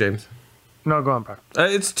 go ahead, James. No, go on, Park.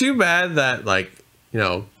 It's too bad that, like, you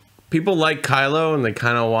know, people like Kylo and they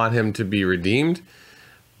kind of want him to be redeemed.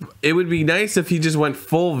 It would be nice if he just went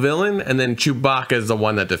full villain and then Chewbacca is the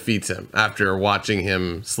one that defeats him after watching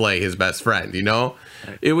him slay his best friend, you know?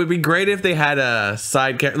 It would be great if they had a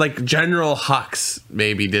side character, like General Hux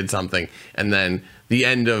maybe did something, and then the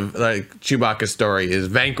end of like Chewbacca's story is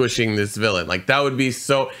vanquishing this villain. Like, that would be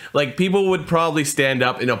so, like, people would probably stand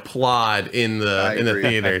up and applaud in the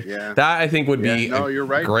theater. Yeah. That I think would be No, you're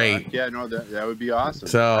right. great. Buck. Yeah, no, that would be awesome.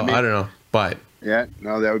 So I don't know, but Yeah,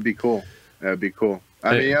 no, that would be cool. That would be cool.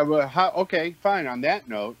 I mean, yeah, but okay, fine. On that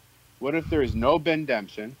note, what if there is no Ben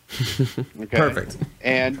Demption? Okay. Perfect.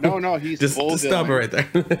 And no, he's just full stop it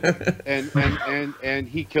villain, right there. and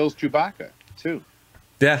he kills Chewbacca too.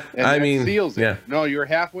 Yeah, And I that mean, seals it. yeah. No, you're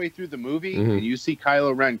halfway through the movie Mhm. and you see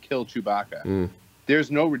Kylo Ren kill Chewbacca. Mm. There's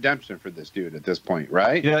no redemption for this dude at this point,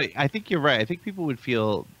 right? Yeah, I think you're right. I think people would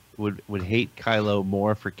hate Kylo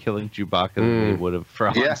more for killing Chewbacca than they would have for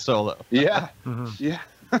Han Solo. Yeah. Mhm. Yeah.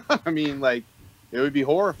 I mean, like, it would be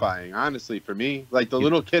horrifying, honestly, for me. Like, the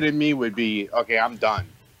little kid in me would be, okay, I'm done.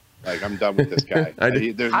 Like, I'm done with this guy.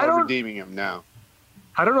 There's I no don't- redeeming him now.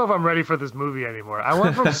 I don't know if I'm ready for this movie anymore. I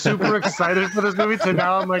went from super excited for this movie to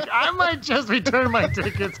now I'm like, I might just return my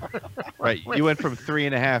tickets. Right. You went from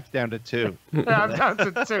 3.5 down to 2. Yeah, I'm down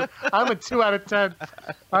to 2. I'm a 2 out of 10.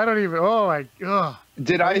 I don't even. Oh my. Ugh.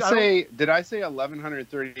 Did I don't- say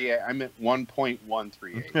 1138? I meant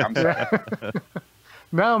 1.138. I'm sorry.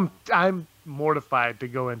 Now I'm mortified to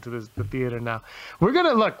go into the theater now. We're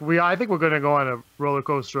gonna look. I think we're gonna go on a roller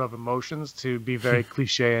coaster of emotions, to be very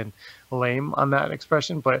cliche and lame on that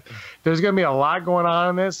expression. But there's gonna be a lot going on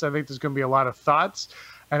in this. I think there's gonna be a lot of thoughts,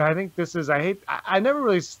 and I think this is. I never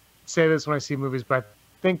really say this when I see movies, but I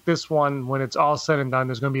think this one, when it's all said and done,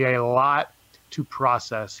 there's gonna be a lot to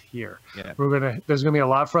process here. Yeah. There's gonna be a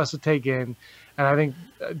lot for us to take in. And I think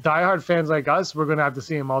diehard fans like us, we're going to have to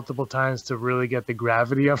see it multiple times to really get the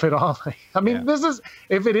gravity of it all. I mean,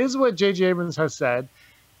 if it is what J.J. Abrams has said,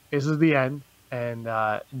 this is the end and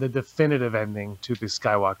the definitive ending to the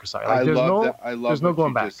Skywalker saga. Like, I there's love no, that. I love there's no what going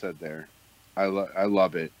you back. just said there. I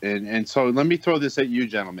love it. And so let me throw this at you,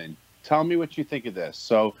 gentlemen. Tell me what you think of this.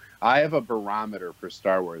 So I have a barometer for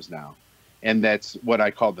Star Wars now, and that's what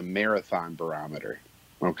I call the marathon barometer.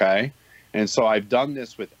 Okay. And so I've done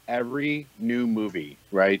this with every new movie,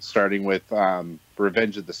 right? Starting with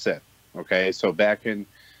Revenge of the Sith. Okay, so back in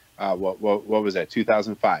what was that?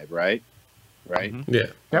 2005, right? Right. Mhm. Yeah.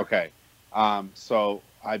 Yep. Okay. So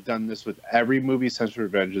I've done this with every movie since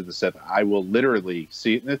Revenge of the Sith. I will literally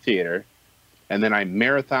see it in the theater, and then I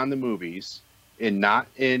marathon the movies not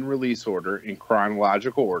in release order, in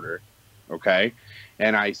chronological order. Okay,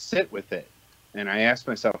 and I sit with it, and I ask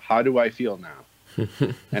myself, how do I feel now?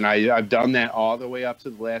 And I've done that all the way up to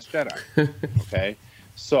The Last Jedi. Okay.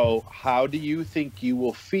 So how do you think you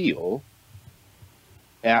will feel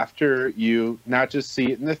after you not just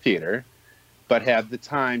see it in the theater, but have the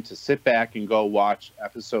time to sit back and go watch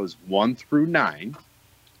episodes 1 through 9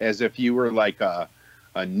 as if you were like a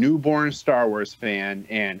newborn Star Wars fan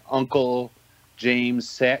and Uncle James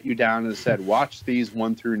sat you down and said, watch these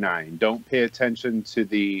 1 through 9. Don't pay attention to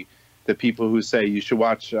the people who say you should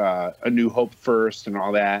watch A New Hope first and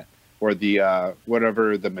all that, or the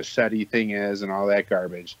whatever the machete thing is and all that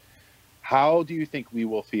garbage. How do you think we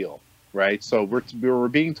will feel, right? So we're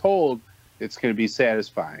being told it's going to be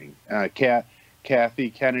satisfying. Kathy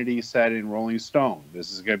Kennedy said in Rolling Stone,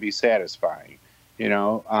 this is going to be satisfying. You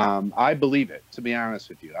know, I believe it, to be honest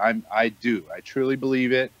with you. I do. I truly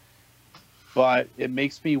believe it. But it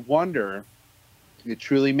makes me wonder, it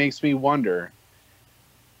truly makes me wonder,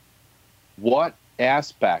 what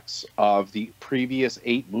aspects of the previous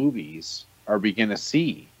 8 movies are we going to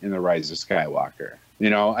see in The Rise of Skywalker? You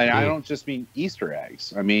know, and I don't just mean Easter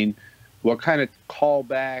eggs. I mean, what kind of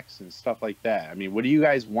callbacks and stuff like that? I mean, what do you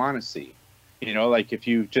guys want to see? You know, like if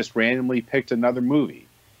you just randomly picked another movie,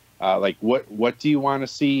 like what do you want to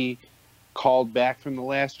see called back from The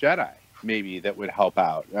Last Jedi? Maybe that would help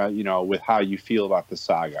out, you know, with how you feel about the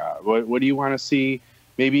saga. What do you want to see?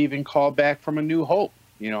 Maybe even called back from A New Hope,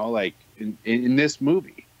 you know, like in this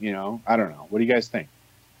movie, you know, I don't know. What do you guys think?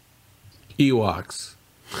 Ewoks.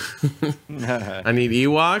 I need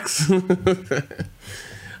Ewoks.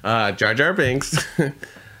 Jar Jar Binks.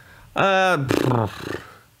 I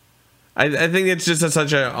think it's just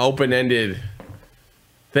such an open-ended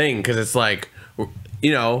thing, because it's like,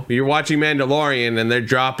 you know, you're watching Mandalorian and they're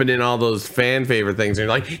dropping in all those fan favorite things and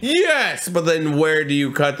you're like, yes, but then where do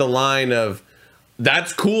you cut the line of,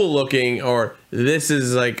 that's cool looking, or this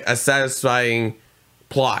is like a satisfying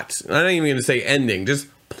plot. I'm not even going to say ending, just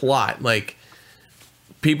plot. Like,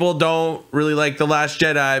 people don't really like The Last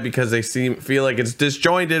Jedi because they feel like it's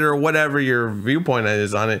disjointed or whatever your viewpoint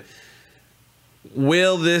is on it.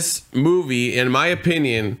 Will this movie, in my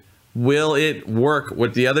opinion, will it work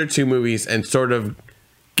with the other two movies and sort of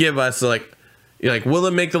give us like, will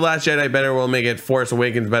it make The Last Jedi better? Will it make it Force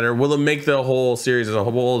Awakens better? Will it make the whole series as a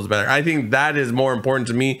whole better? I think that is more important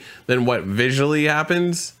to me than what visually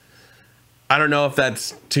happens. I don't know if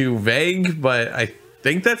that's too vague, but I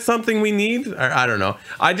think that's something we need. I don't know.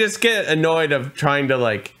 I just get annoyed of trying to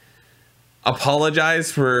like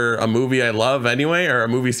apologize for a movie I love anyway, or a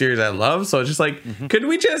movie series I love. So it's just like, could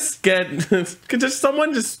we just get, could just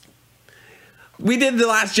someone just, we did The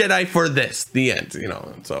Last Jedi for this, the end,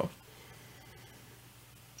 so.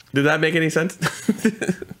 Did that make any sense?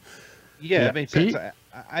 Yeah, it makes sense.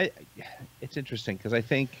 I it's interesting because I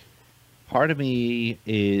think part of me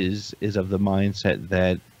is of the mindset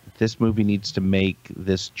that this movie needs to make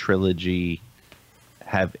this trilogy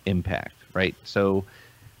have impact, right? So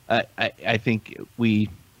I think we,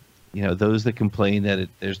 those that complain that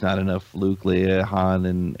there's not enough Luke, Leia,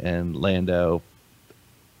 Han, and Lando,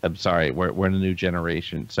 I'm sorry, we're in a new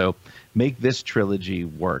generation. So make this trilogy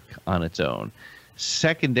work on its own.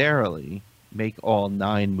 Secondarily, make all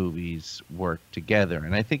 9 movies work together.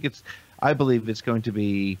 And I believe it's going to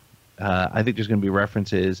be, I think there's going to be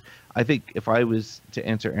references. I think if I was to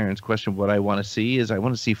answer Aaron's question, what I want to see is I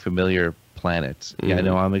want to see familiar planets. Mm-hmm. Yeah, I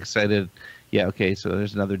know I'm excited. Yeah, okay, so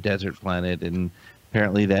there's another desert planet, and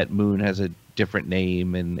apparently that moon has a different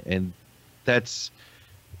name, and that's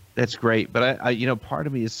great. But I part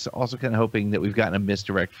of me is also kind of hoping that we've gotten a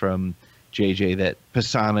misdirect from JJ that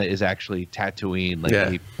Pisana is actually Tatooine, like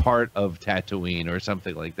a part of Tatooine or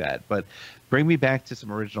something like that. But bring me back to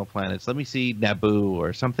some original planets. Let me see Naboo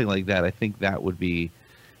or something like that. I think that would be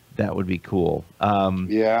cool.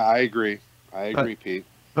 Yeah, I agree, Pete.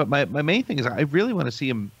 But my main thing is I really want to see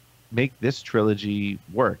him make this trilogy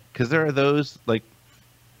work, because there are those, like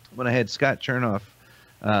when I had Scott Chernoff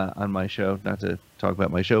on my show, not to talk about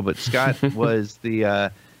my show, but Scott was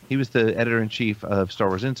he was the editor-in-chief of Star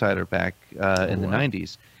Wars Insider back in the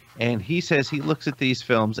 90s. And he says he looks at these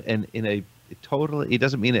films and he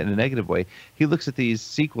doesn't mean it in a negative way. He looks at these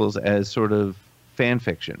sequels as sort of fan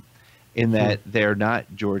fiction, in that they're not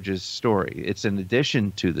George's story. It's an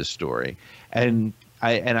addition to the story. And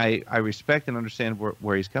I respect and understand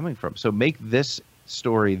where he's coming from. So make this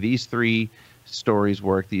story, these 3 stories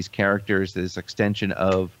work, these characters, this extension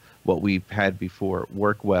of what we've had before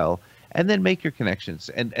work well. And then make your connections.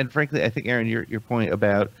 And frankly, I think, Aaron, your point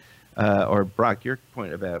about, or Brock, your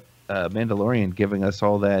point about Mandalorian giving us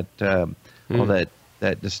all that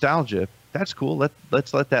nostalgia, that's cool.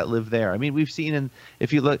 Let's let that live there. I mean, we've seen,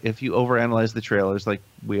 if you overanalyze the trailers, like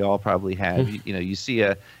we all probably have, you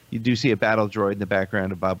do see a battle droid in the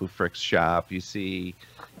background of Babu Frick's shop. You see,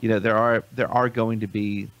 there are going to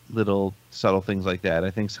be little subtle things like that.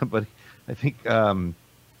 I think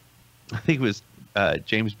it was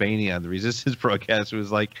James Bainey on the Resistance broadcast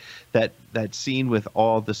was like that scene with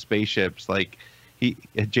all the spaceships. Like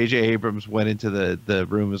J.J. Abrams went into the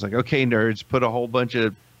room and was like, okay, nerds, put a whole bunch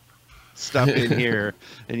of stuff in here,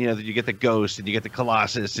 and you get the Ghost, and you get the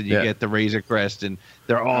Colossus, and you get the Razor Crest, and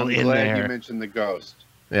they're all in there. I'm glad you mentioned the Ghost,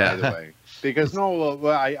 by the way, because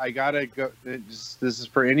I gotta go. This is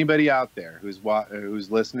for anybody out there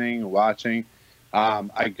who's listening, watching.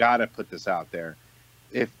 I gotta put this out there.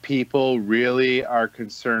 If people really are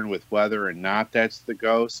concerned with whether or not that's the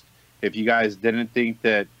Ghost, if you guys didn't think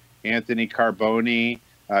that Anthony Carboni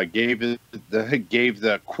gave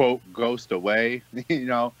the quote Ghost away,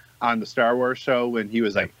 on the Star Wars show when he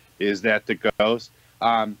was like, "Is that the Ghost?"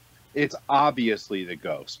 It's obviously the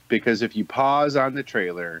Ghost, because if you pause on the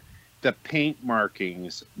trailer, the paint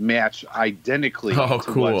markings match identically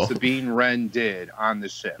to what Sabine Wren did on the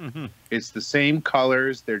ship. Mm-hmm. It's the same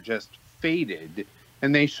colors; they're just faded.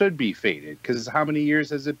 And they should be faded, because how many years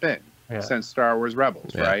has it been since Star Wars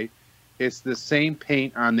Rebels, right? It's the same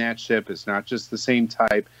paint on that ship. It's not just the same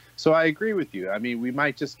type. So I agree with you. I mean, we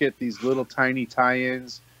might just get these little tiny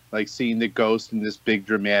tie-ins, like seeing the Ghost in this big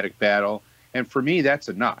dramatic battle. And for me, that's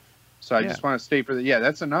enough. So I just want to stay for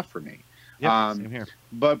that's enough for me. Yeah, same here.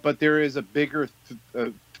 But there is a bigger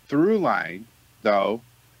through line, though,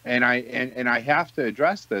 and I have to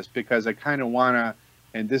address this, because I kind of want to.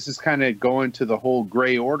 And this is kind of going to the whole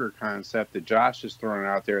gray order concept that Josh is throwing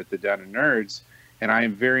out there at the Den of Nerds. And I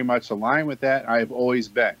am very much aligned with that. I've always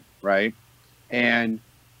been, right? And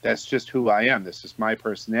that's just who I am. This is my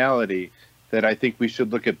personality, that I think we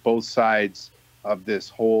should look at both sides of this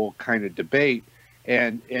whole kind of debate.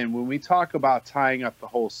 And when we talk about tying up the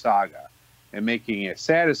whole saga and making it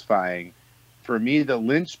satisfying, for me, the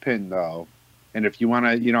linchpin, though, and if you want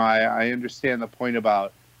to, you know, I understand the point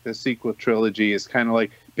about the sequel trilogy is kind of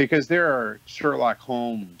like, because there are Sherlock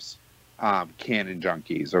Holmes canon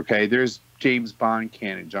junkies, okay? There's James Bond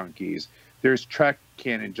canon junkies. There's Trek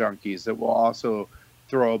canon junkies that will also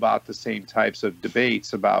throw about the same types of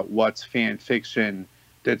debates about what's fan fiction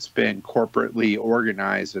that's been corporately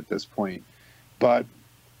organized at this point. But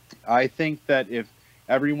I think that if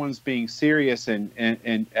everyone's being serious and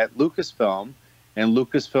at Lucasfilm, and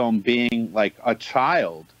Lucasfilm being like a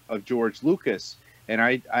child of George Lucas, and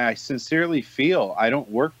I sincerely feel, I don't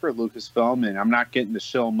work for Lucasfilm and I'm not getting the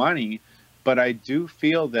shill money, but I do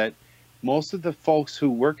feel that most of the folks who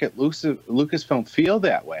work at Lucasfilm feel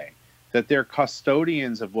that way, that they're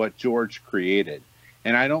custodians of what George created.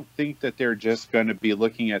 And I don't think that they're just going to be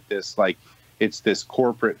looking at this like it's this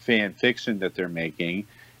corporate fan fiction that they're making.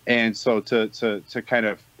 And so to kind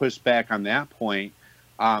of push back on that point,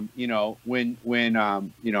 you know, when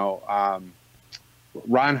Ron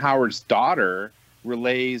Howard's daughter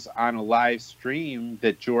relays on a live stream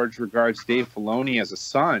that George regards Dave Filoni as a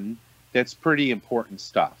son, that's pretty important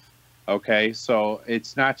stuff. Okay, so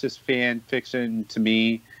it's not just fan fiction to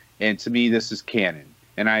me, and to me this is canon,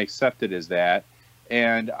 and I accept it as that.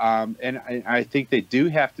 And I think they do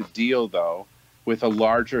have to deal though with a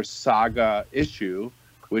larger saga issue,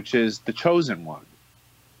 which is The Chosen One.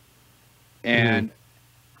 And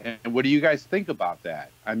what do you guys think about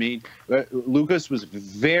that? I mean, Lucas was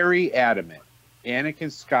very adamant. Anakin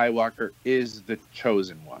Skywalker is the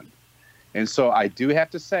chosen one. And so I do have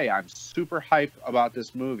to say, I'm super hyped about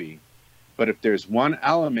this movie. But if there's one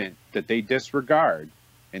element that they disregard,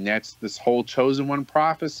 and that's this whole chosen one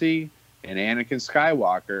prophecy and Anakin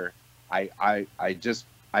Skywalker, I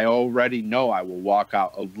already know I will walk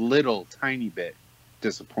out a little tiny bit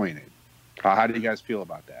disappointed. How do you guys feel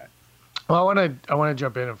about that? Well, I want to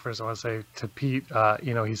jump in first. I want to say to Pete,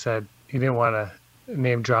 you know, he said he didn't want to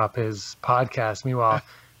name drop his podcast. Meanwhile,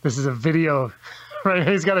 this is a video, right?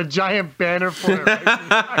 He's got a giant banner for it.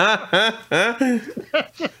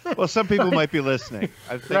 Right? Well, some people might be listening.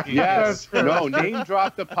 I'm thinking, yes, no, name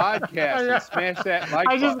drop the podcast and smash that like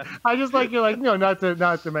button. I just like you're like, no, not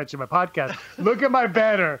to mention my podcast. Look at my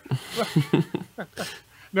banner.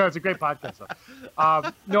 No, it's a great podcast though.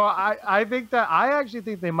 No, I think that I actually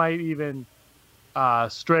think they might even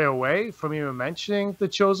stray away from even mentioning the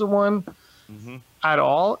chosen one at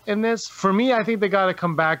all in this. For me, I think they got to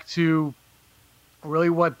come back to really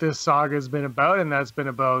what this saga has been about, and that's been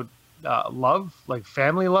about love, like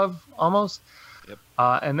family love almost. Yep.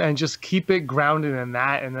 And just keep it grounded in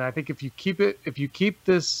that. And then I think if you keep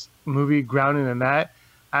this movie grounded in that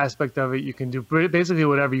aspect of it, you can do basically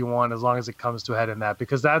whatever you want as long as it comes to a head in that,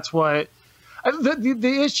 because that's what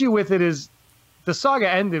the issue with it is. The saga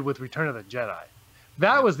ended with Return of the Jedi.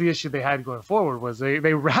 That was the issue they had going forward, was they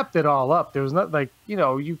wrapped it all up. There was not like, you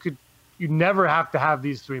know, you never have to have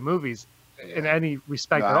these three movies in any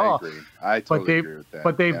respect at all. Agree. I totally agree with that.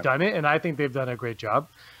 But they've done it, and I think they've done a great job.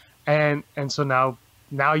 And so now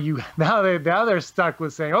they're stuck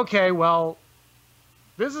with saying, okay, well,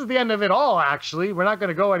 this is the end of it all, actually. We're not going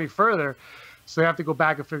to go any further. So they have to go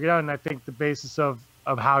back and figure it out. And I think the basis of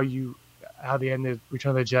how they ended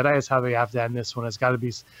Return of the Jedi is how they have to end this one. It's got to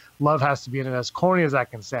be, love has to be in it, as corny as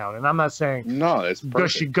that can sound. And I'm not saying no, it's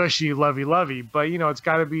gushy, lovey, but, you know, it's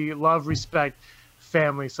got to be love, respect,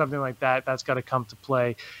 family, something like that. That's got to come to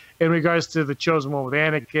play. In regards to the chosen one with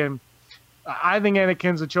Anakin, I think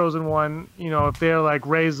Anakin's the chosen one. You know, if they're like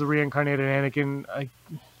Rey's the reincarnated Anakin,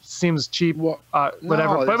 seems cheap, whatever.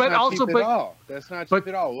 No, but also, that's not cheap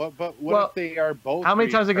at all. But what if they are both? How many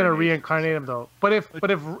times are they going to reincarnate him though? But if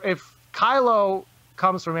Kylo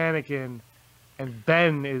comes from Anakin, and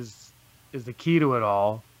Ben is the key to it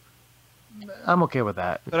all, I'm okay with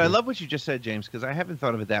that. But I love what you just said, James, because I haven't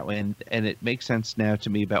thought of it that way, and it makes sense now to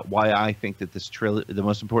me about why I think that this the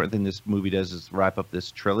most important thing this movie does is wrap up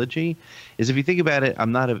this trilogy. Is if you think about it,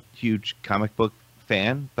 I'm not a huge comic book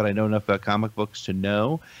fan, but I know enough about comic books to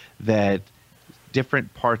know that different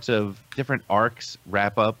arcs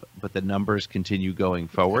wrap up, but the numbers continue going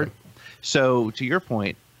forward. So to your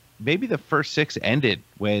point, maybe the first 6 ended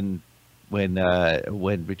when Return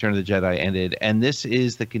of the Jedi ended, and this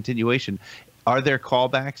is the continuation. Are there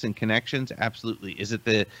callbacks and connections? Absolutely. Is it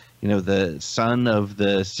the son of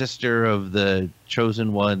the sister of the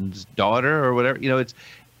chosen one's daughter or whatever?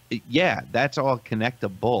 That's all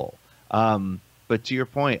connectable. But to your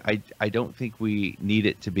point, I don't think we need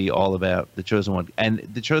it to be all about the chosen one. And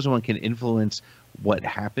the chosen one can influence what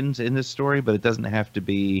happens in this story, but it doesn't have to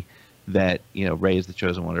be that Rey is the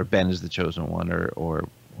chosen one or Ben is the chosen one or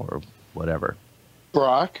whatever.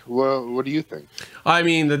 Brock, what do you think? I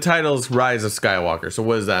mean, the title's Rise of Skywalker, so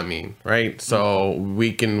what does that mean, right? So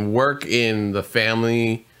we can work in the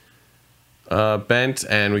family bent,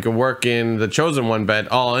 and we can work in the chosen one bent,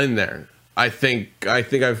 all in there. I think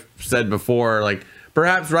I've said before, like,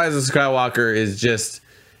 perhaps Rise of Skywalker is just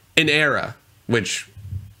an era, which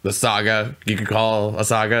the saga, you could call a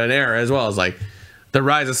saga an era as well. As like the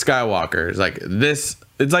Rise of Skywalker is like this.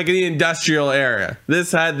 It's like the industrial era.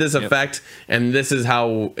 This had this effect, and this is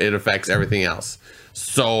how it affects everything else.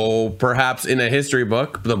 So perhaps in a history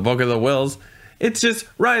book, the Book of the Wills, it's just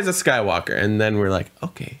Rise of Skywalker, and then we're like,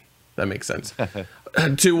 okay, that makes sense.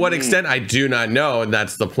 To what extent, I do not know, and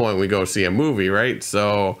that's the point. We go see a movie, right?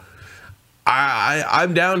 So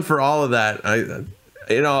I'm down for all of that.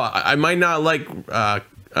 I might not like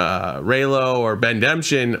Reylo or Ben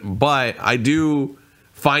Demption, but I do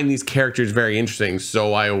find these characters very interesting,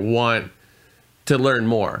 so I want to learn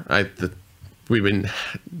more. We've been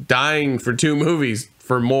dying for 2 movies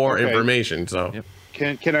for more information. So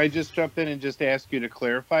can I just jump in and just ask you to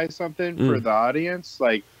clarify something for the audience?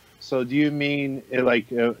 Like, so do you mean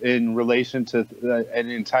like in relation to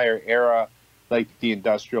an entire era, like the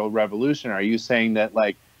Industrial Revolution? Are you saying that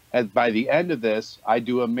like by the end of this, I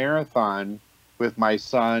do a marathon with my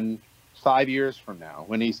son 5 years from now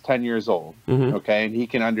when he's 10 years old, okay, and he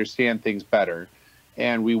can understand things better,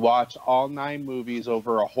 and we watch all 9 movies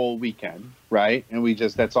over a whole weekend, right? And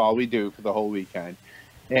that's all we do for the whole weekend,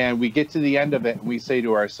 and we get to the end of it and we say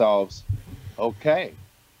to ourselves, okay,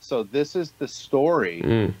 so this is the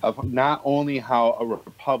story of not only how a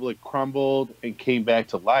republic crumbled and came back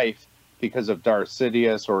to life because of Darth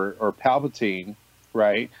Sidious or Palpatine,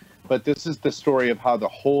 right? But this is the story of how the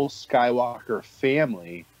whole Skywalker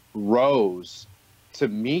family rose to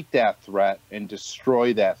meet that threat and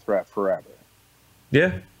destroy that threat forever.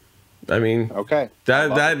 Yeah, I mean, okay,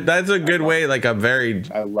 that's a good way, like a very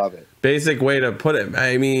I love it basic way to put it.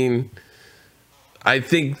 I mean, I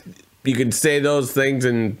think you can say those things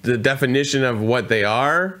in the definition of what they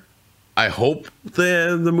are. I hope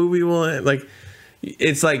the movie will like.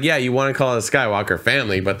 It's like, yeah, you want to call it a Skywalker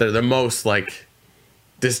family, but they're the most like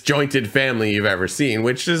disjointed family you've ever seen,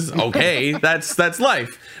 which is okay. that's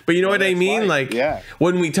life. But you know what I mean? Like,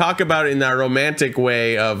 when we talk about it in that romantic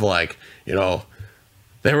way of like,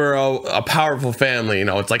 they were a powerful family,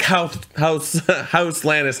 it's like House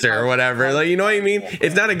Lannister or whatever. Like, you know what I mean?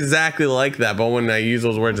 It's not exactly like that, but when I use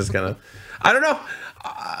those words, it's kind of, I don't know.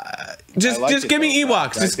 Just give me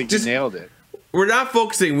Ewoks. I think you nailed it. We're not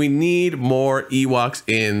focusing. We need more Ewoks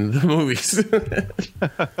in the movies.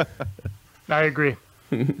 I agree.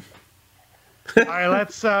 All right,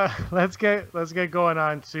 let's get going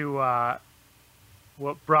on to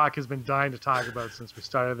what Brock has been dying to talk about since we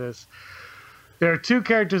started this. There are 2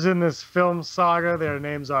 characters in this film saga. Their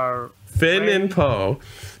names are Finn and Poe.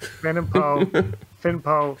 Finn and Poe. Finn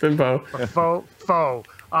Poe. Finn Poe. Foe.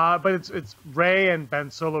 But it's Rey and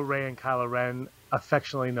Ben Solo, Rey and Kylo Ren,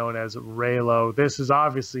 affectionately known as Reylo. This is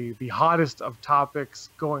obviously the hottest of topics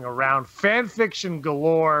going around. Fan fiction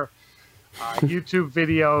galore. YouTube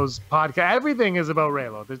videos, podcast, everything is about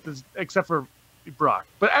Reylo. Except for Brock,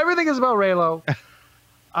 but everything is about Reylo.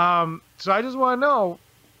 So I just want to know.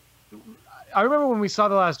 I remember when we saw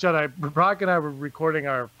The Last Jedi, Brock and I were recording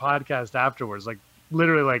our podcast afterwards, like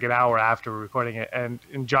literally like an hour after we were recording it, and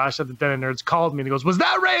Josh at the Den of Nerds called me and he goes, "Was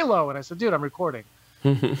that Reylo?" And I said, "Dude, I'm recording."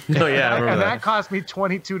 Oh yeah, and that cost me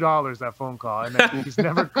 $22 that phone call, and then he's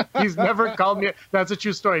never called me. That's a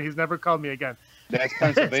true story. He's never called me again. That's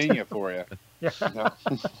Pennsylvania for you. Yeah. No.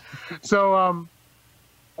 So,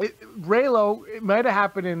 Reylo, it might have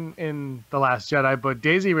happened in The Last Jedi, but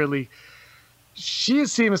Daisy Ridley, she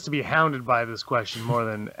seems to be hounded by this question more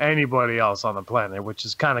than anybody else on the planet, which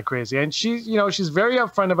is kind of crazy. And she's very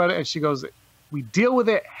upfront about it, and she goes, "We deal with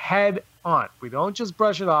it head on. We don't just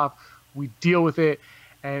brush it off. We deal with it."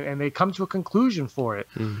 And they come to a conclusion for it.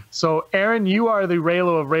 So, Aaron, you are the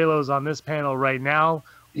Reylo of Reylos on this panel right now.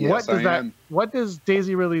 Yes, What does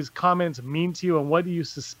Daisy Ridley's comments mean to you, and what do you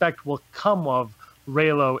suspect will come of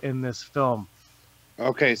Reylo in this film?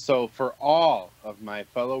 Okay, so for all of my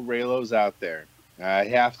fellow Reylos out there, I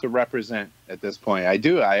have to represent at this point. I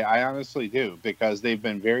do. I honestly do, because they've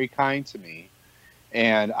been very kind to me,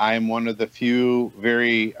 and I'm one of the few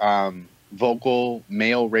very vocal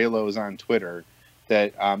male Reylos on Twitter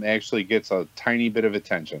that actually gets a tiny bit of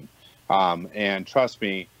attention. And trust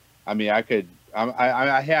me, I mean,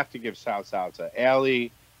 I have to give shouts out to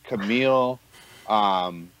Allie, Camille,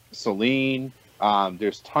 Celine.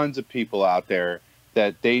 There's tons of people out there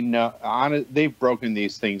that they know. They've broken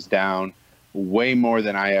these things down way more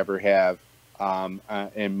than I ever have.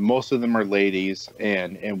 And most of them are ladies,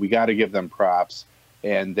 and we got to give them props.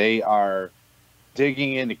 And they are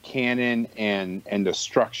digging into canon and the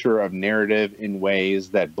structure of narrative in ways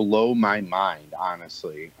that blow my mind,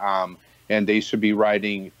 honestly. And they should be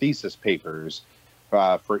writing thesis papers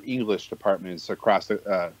for English departments across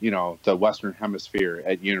the Western Hemisphere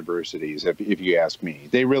at universities, if you ask me.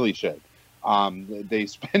 They really should. They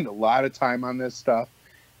spend a lot of time on this stuff,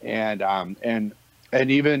 and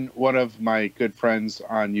even one of my good friends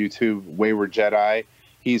on YouTube, Wayward Jedi,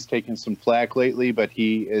 he's taken some flack lately, but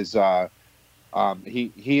he is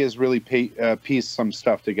he has really pieced some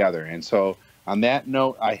stuff together. And so on that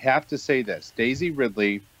note, I have to say this: Daisy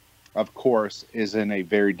Ridley, of course, is in a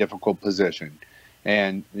very difficult position,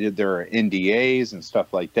 and there are NDAs and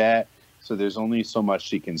stuff like that. So there's only so much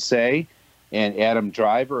she can say. And Adam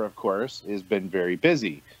Driver, of course, has been very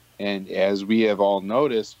busy. And as we have all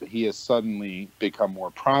noticed, he has suddenly become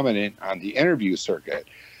more prominent on the interview circuit.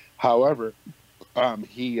 However,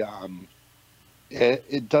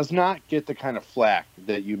 it does not get the kind of flack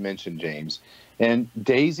that you mentioned, James. And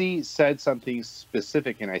Daisy said something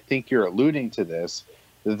specific, and I think you're alluding to this,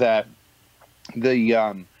 that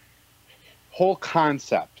the whole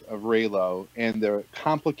concept of Reylo and the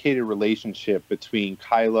complicated relationship between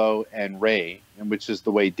Kylo and Rey, and which is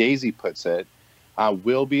the way Daisy puts it,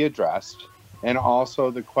 will be addressed, and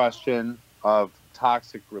also the question of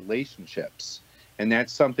toxic relationships. And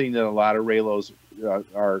that's something that a lot of Reylos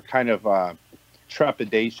are kind of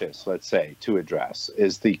trepidatious, let's say, to address,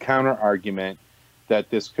 is the counter argument that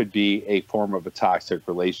this could be a form of a toxic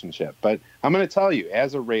relationship. But I'm going to tell you,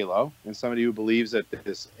 as a Reylo, and somebody who believes that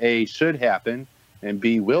this A, should happen, and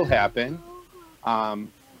B, will happen,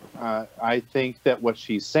 I think that what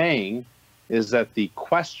she's saying is that the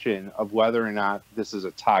question of whether or not this is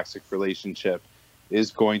a toxic relationship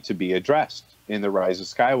is going to be addressed in The Rise of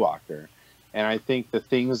Skywalker. And I think the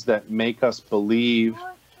things that make us believe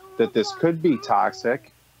that this could be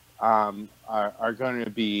toxic are going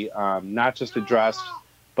to be not just addressed,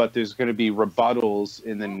 but there's going to be rebuttals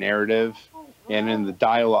in the narrative and in the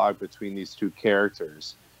dialogue between these two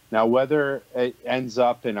characters. Now, whether it ends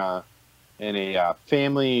up in a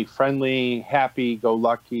family-friendly,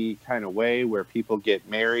 happy-go-lucky kind of way where people get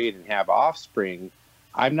married and have offspring,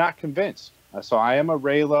 I'm not convinced. So I am a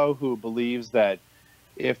Reylo who believes that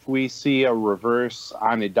if we see a reverse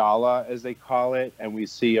Amidala, as they call it, and we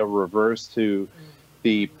see a reverse to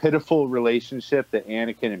the pitiful relationship that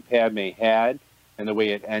Anakin and Padme had and the way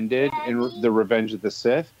it ended in The Revenge of the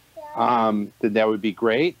Sith, then that would be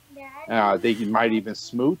great. They might even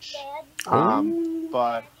smooch.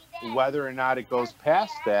 But whether or not it goes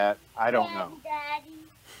past that, I don't know.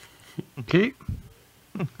 Okay.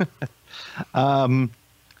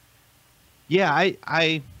 Yeah,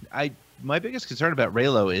 I my biggest concern about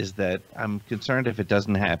Reylo is that I'm concerned if it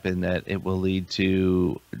doesn't happen that it will lead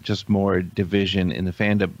to just more division in the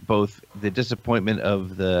fandom, both the disappointment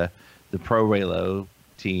of the pro Reylo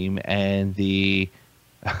team and the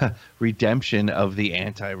redemption of the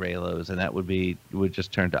anti-Reylos, and that would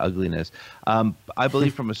just turn to ugliness. I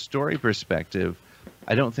believe from a story perspective,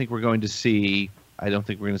 I don't think we're going to see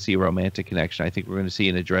a romantic connection. I think we're going to see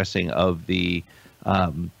an addressing of the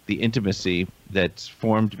intimacy that's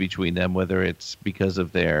formed between them, whether it's because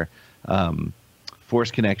of their Force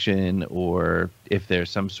connection or if there's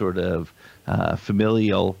some sort of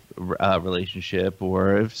familial relationship,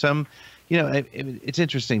 or if some, it's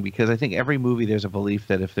interesting because I think every movie there's a belief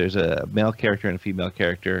that if there's a male character and a female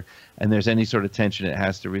character and there's any sort of tension, it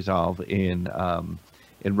has to resolve in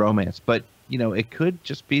romance. But it could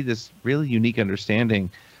just be this really unique understanding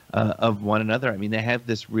of one another. I mean, they have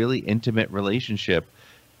this really intimate relationship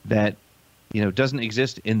that doesn't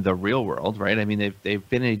exist in the real world, right? I mean, they've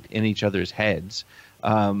been in each other's heads,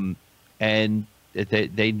 and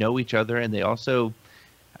they know each other, and they also,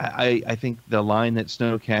 I think the line that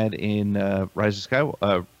Snoke had in Rise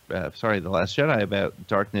of The Last Jedi about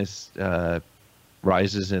darkness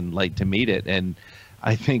rises and light to meet it, and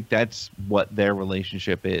I think that's what their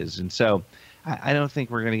relationship is. And so I don't think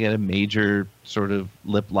we're going to get a major sort of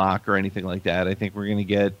lip lock or anything like that. I think we're going to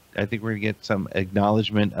get some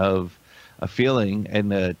acknowledgement of a feeling,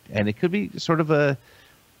 and it could be sort of I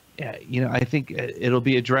think it'll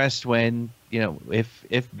be addressed when,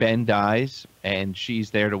 if Ben dies and she's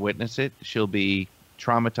there to witness it, she'll be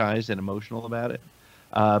traumatized and emotional about it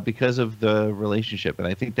because of the relationship. And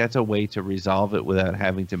I think that's a way to resolve it without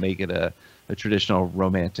having to make it a traditional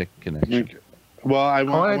romantic connection. Well, I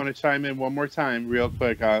want to chime in one more time real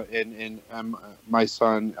quick. My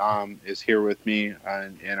son is here with me,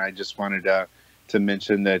 and I just wanted to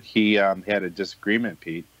mention that he had a disagreement,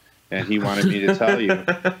 Pete. and he wanted me to tell you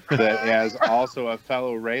that as also a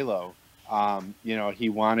fellow Raylo, he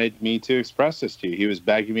wanted me to express this to you. He was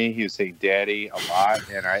begging me. He was saying, "Daddy," a lot,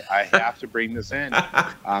 and I have to bring this in.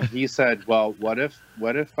 He said, "Well, what if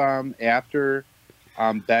after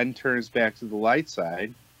Ben turns back to the light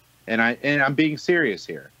side?" And I'm being serious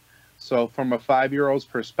here. So from a 5-year-old's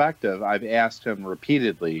perspective, I've asked him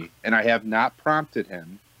repeatedly, and I have not prompted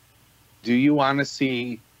him, "Do you want to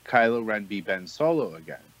see Kylo Ren be Ben Solo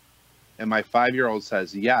again?" And my 5-year-old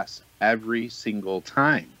says yes every single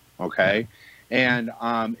time. Okay, and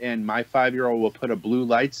my 5-year-old will put a blue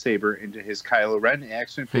lightsaber into his Kylo Ren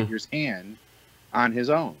action figure's hand on his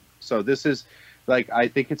own. So this is I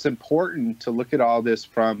think it's important to look at all this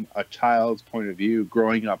from a child's point of view,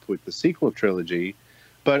 growing up with the sequel trilogy.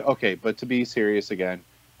 But to be serious again,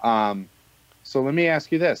 so let me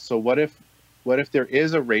ask you this: so what if there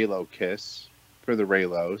is a Reylo kiss for the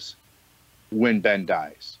Reylos when Ben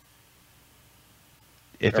dies?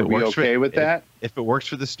 If Are it we works okay with that? If it works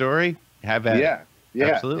for the story, have at it. Yeah,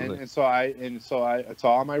 absolutely. And so I to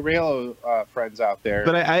all my Reylo friends out there.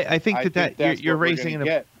 But I think that's you're what we're raising gonna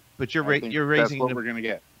get. But you're I think raising that's what we're gonna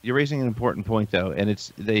get. You're raising an important point though, and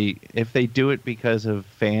it's if they do it because of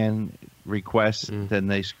fan requests, then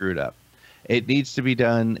they screwed up. It needs to be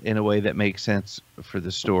done in a way that makes sense for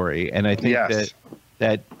the story, and I think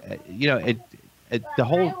that the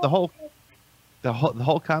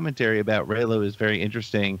whole commentary about Reylo is very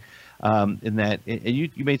interesting. In that, and you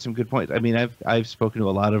made some good points. I mean, I've spoken to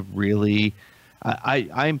a lot of really,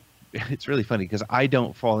 I'm. It's really funny because I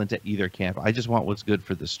don't fall into either camp. I just want what's good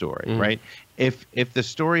for the story, right? If the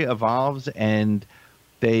story evolves and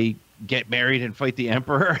they get married and fight the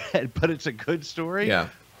Emperor, but it's a good story,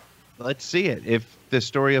 let's see it. If the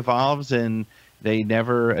story evolves and they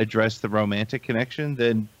never address the romantic connection,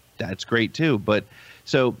 then that's great too. But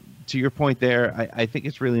so to your point there, I think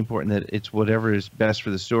it's really important that it's whatever is best for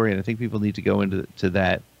the story, and I think people need to go into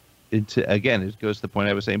that. Again, it goes to the point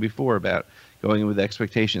I was saying before about going in with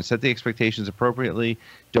expectations. Set the expectations appropriately.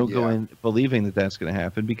 Don't go in believing that that's going to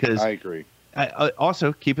happen, because I agree.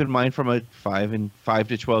 Also, keep in mind from a 5 to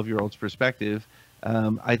 12-year-old's perspective,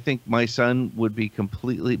 I think my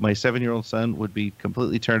 7-year-old son would be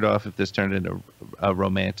completely turned off if this turned into a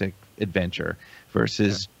romantic adventure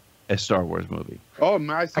versus a Star Wars movie. Oh,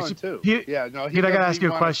 my son too. He I gotta ask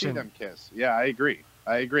you a question. See them kiss. Yeah, I agree.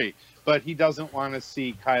 But he doesn't want to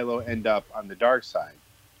see Kylo end up on the dark side.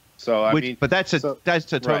 So but that's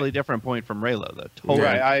a totally different point from Reylo, though. Totally.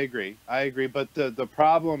 Right, I agree. But the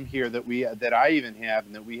problem here that I even have,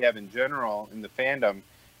 and that we have in general in the fandom,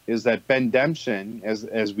 is that Bendemption,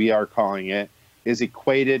 as we are calling it, is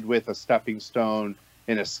equated with a stepping stone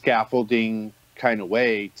in a scaffolding kind of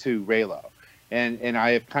way to Reylo, and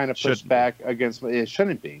I have kind of pushed back against it.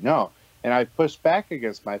 Shouldn't be, no. And I've pushed back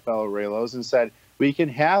against my fellow Reylos and said we can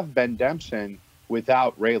have Bendemption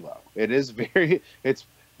without Reylo. It's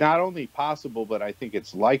not only possible, but I think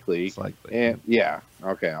it's likely. It's likely. And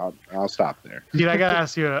okay, I'll stop there. Dude, I gotta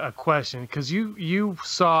ask you a question, because you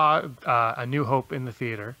saw A New Hope in the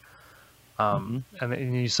theater, and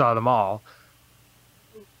you saw them all.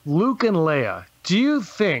 Luke and Leia. Do you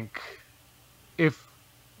think, if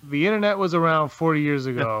the internet was around 40 years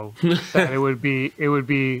ago, that it would be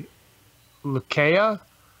Lukeia?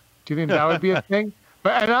 Do you think that would be a thing?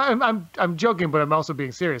 But and I'm joking, but I'm also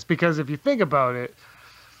being serious, because if you think about it.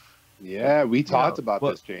 Yeah, we talked about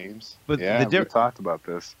this, James. But we talked about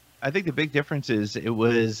this. I think the big difference is it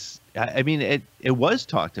was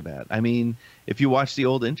talked about. I mean, if you watch the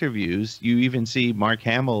old interviews, you even see Mark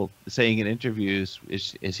Hamill saying in interviews,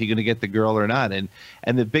 is he going to get the girl or not? And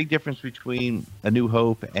the big difference between A New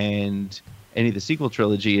Hope and any of the sequel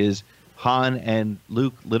trilogy is Han and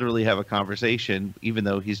Luke literally have a conversation, even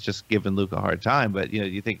though he's just giving Luke a hard time. But,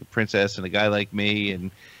 you think a princess and a guy like me, and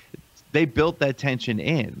they built that tension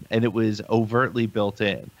in, and it was overtly built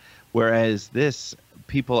in. Whereas this,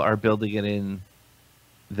 people are building it in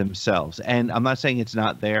themselves. And I'm not saying it's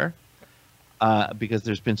not there, because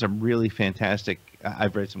there's been some really fantastic,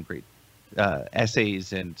 I've read some great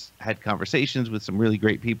essays and had conversations with some really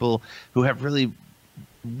great people who have really,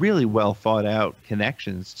 really well thought out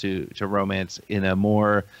connections to romance in a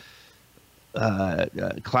more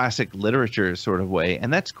classic literature sort of way.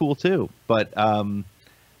 And that's cool too. But,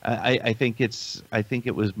 I think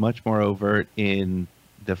it was much more overt in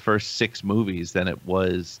the first 6 movies than it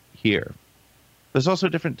was here. There's also a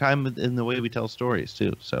different time in the way we tell stories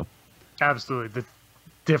too. So, absolutely, the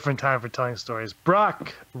different time for telling stories.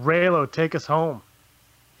 Brock, Reylo, take us home.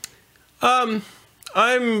 I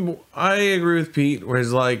agree with Pete, where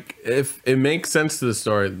it's like, if it makes sense to the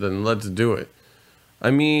story, then let's do it.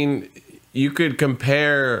 I mean, you could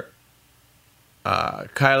compare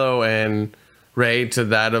Kylo and Rey to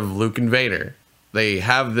that of Luke and Vader. They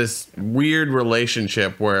have this weird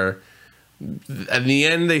relationship where at the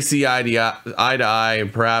end they see eye to eye,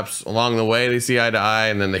 and perhaps along the way they see eye to eye,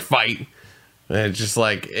 and then they fight. And it's just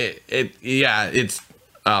like it's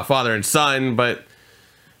father and son,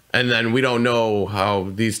 and then we don't know how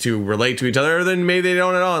these two relate to each other, or then maybe they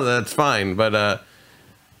don't at all. That's fine. But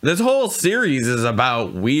this whole series is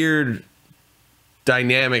about weird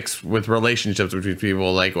dynamics with relationships between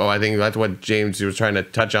people. Like, I think that's what James was trying to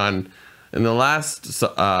touch on in the last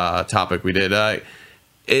topic we did.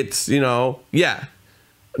 It's,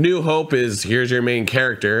 New Hope is, here's your main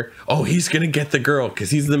character. Oh, he's gonna get the girl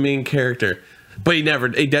because he's the main character. But he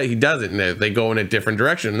doesn't. They go in a different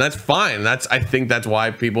direction, and that's fine. I think that's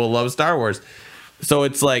why people love Star Wars. So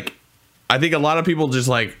it's like, I think a lot of people just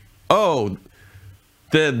like, oh,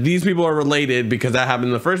 these people are related because that happened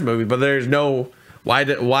in the first movie, but there's no, why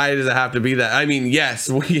does it have to be that? I mean, yes,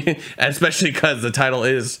 especially because the title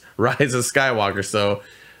is Rise of Skywalker, so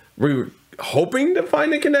we're hoping to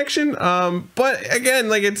find a connection. But again,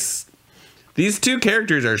 like, these two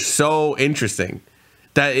characters are so interesting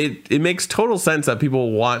that it makes total sense that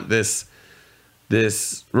people want this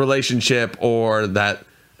relationship, or that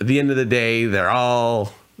at the end of the day they're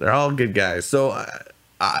all good guys. So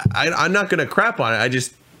I'm not gonna crap on it. I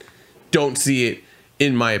just don't see it,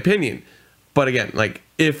 in my opinion. But again, like,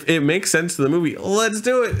 if it makes sense to the movie, let's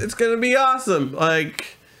do it. It's gonna be awesome.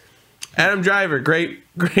 Like, Adam Driver, great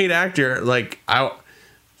actor. Like,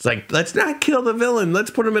 it's like, let's not kill the villain.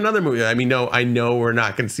 Let's put him in other movies. I mean, no, I know we're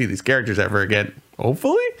not gonna see these characters ever again.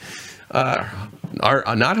 Hopefully,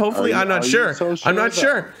 not hopefully. I'm not sure. I'm not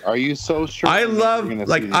sure. Are you so sure? I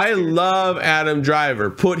love Adam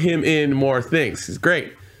Driver. Put him in more things. He's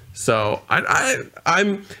great. So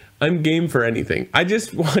I'm game for anything. I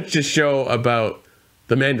just watched a show about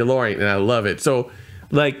the Mandalorian and I love it. So,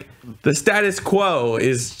 like, the status quo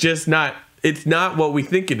is just not. It's not what we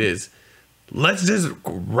think it is. Let's just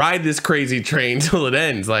ride this crazy train till it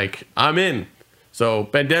ends. Like, I'm in. So,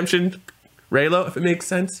 Redemption, Reylo, if it makes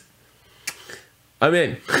sense, I'm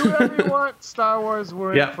in. Do whatever you want. Star Wars,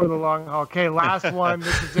 we're in for the long haul. Okay, last one.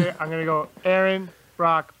 This is it. I'm going to go Aaron,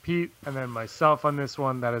 Brock, Pete, and then myself on this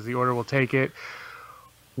one. That is the order we'll take it.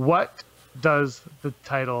 What does the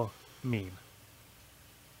title mean?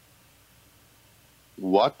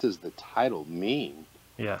 What does the title mean?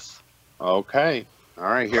 Yes. Okay. All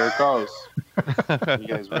right, here it goes. You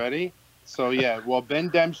guys ready? So, yeah, well, Ben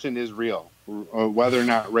Demption is real, whether or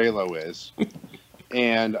not Reylo is.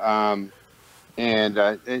 And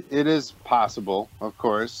it is possible, of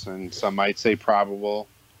course, and some might say probable,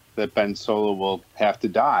 that Ben Solo will have to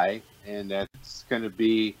die. And that's going to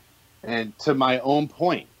be, and to my own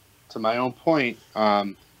point,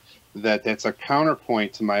 that that's a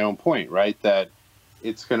counterpoint to my own point, right? That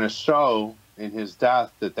it's going to show in his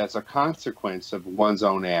death that that's a consequence of one's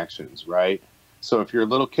own actions, right? So if you're a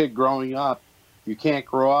little kid growing up, you can't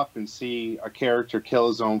grow up and see a character kill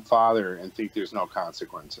his own father and think there's no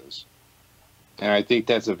consequences. And I think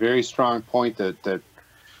that's a very strong point that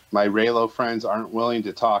my Reylo friends aren't willing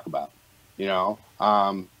to talk about.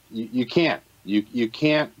 You can't. You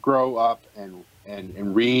can't grow up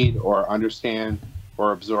and read or understand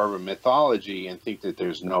or absorb a mythology and think that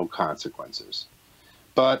there's no consequences.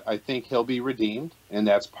 But I think he'll be redeemed, and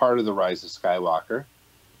that's part of the Rise of Skywalker.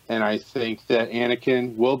 And I think that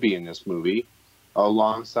Anakin will be in this movie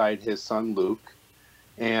alongside his son Luke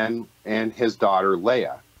and his daughter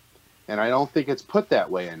Leia. And I don't think it's put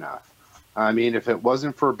that way enough. I mean, if it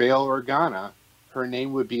wasn't for Bail Organa, her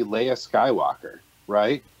name would be Leia Skywalker,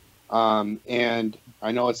 right? And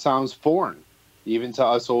I know it sounds foreign, even to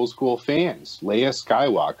us old school fans, Leia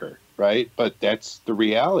Skywalker, right? But that's the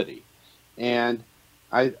reality. And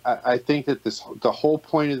I think that the whole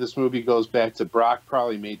point of this movie goes back to Brock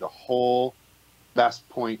probably made the whole best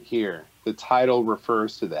point here. The title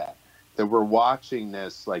refers to that we're watching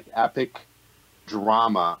this like epic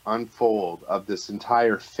drama unfold of this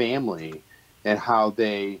entire family and how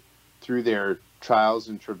they, through their trials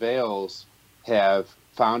and travails, have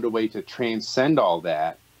found a way to transcend all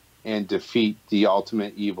that and defeat the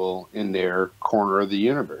ultimate evil in their corner of the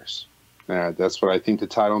universe. That's what I think the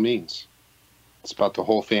title means. It's about the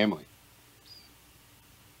whole family.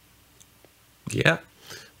 Yeah.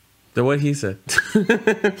 What he said.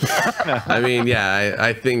 I mean, yeah,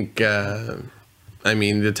 I think,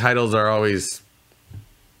 the titles are always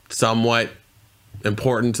somewhat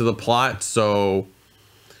important to the plot. So,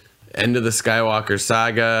 End of the Skywalker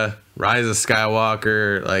Saga, Rise of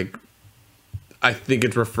Skywalker, like, I think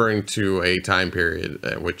it's referring to a time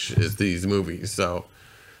period, which is these movies. So,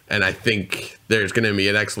 And I think there's going to be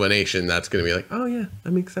an explanation that's going to be like, oh yeah,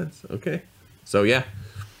 that makes sense. Okay. So yeah.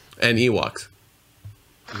 And Ewoks.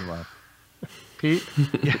 Pete?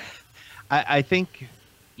 Yeah. I think,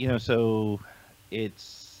 so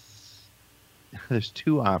there's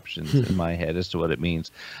two options in my head as to what it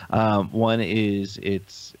means. One is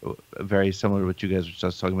it's very similar to what you guys were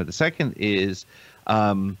just talking about. The second is,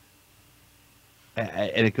 and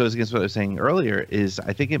it goes against what I was saying earlier, is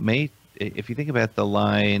I think it may, if you think about the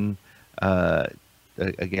line,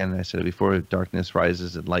 again, I said it before, darkness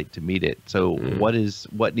rises and light to meet it. So what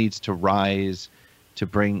needs to rise to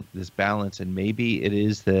bring this balance? And maybe it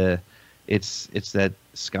is it's that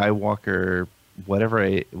Skywalker, whatever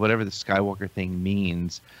the Skywalker thing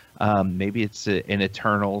means. Maybe it's an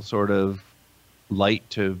eternal sort of light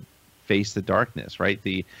to face the darkness, right?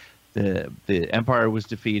 The Empire was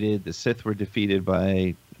defeated, the Sith were defeated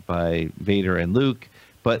by Vader and Luke,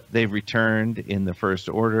 but they've returned in the First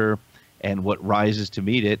Order, and what rises to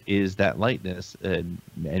meet it is that lightness, and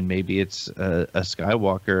maybe it's a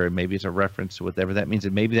Skywalker, and maybe it's a reference to whatever that means,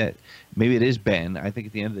 and maybe it is Ben. I think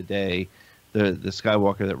at the end of the day, the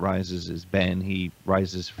Skywalker that rises is Ben. He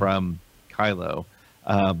rises from Kylo,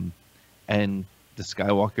 and the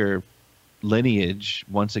Skywalker lineage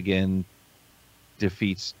once again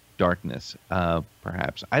defeats darkness.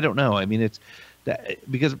 Perhaps, I don't know. I mean, it's that,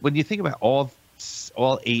 because when you think about all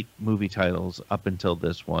 8 movie titles up until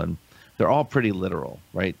this one, they're all pretty literal,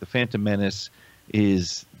 right? The Phantom Menace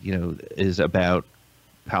is about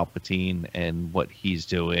Palpatine and what he's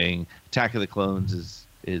doing. Attack of the Clones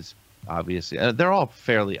is obviously, they're all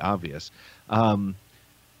fairly obvious. But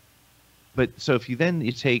so if you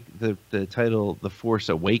take the title The Force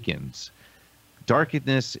Awakens,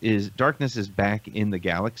 darkness is back in the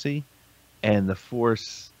galaxy, and the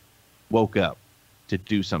Force woke up to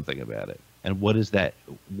do something about it. And what is that?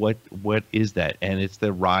 What is that? And it's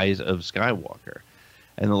the rise of Skywalker.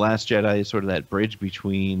 And The Last Jedi is sort of that bridge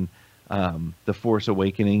between the Force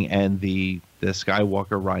awakening and the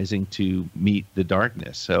Skywalker rising to meet the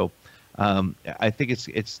darkness. So I think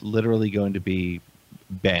it's literally going to be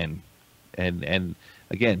Ben, and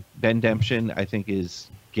again, Ben-demption I think is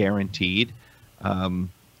guaranteed.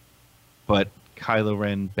 But Kylo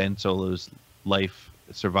Ren, Ben Solo's life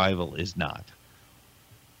survival is not.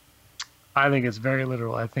 I think it's very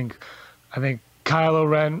literal. I think Kylo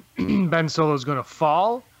Ren, Ben Solo is going to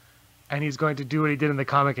fall, and he's going to do what he did in the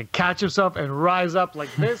comic and catch himself and rise up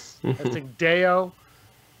like this and sing Deo,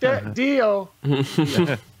 Dio, and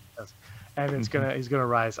he's gonna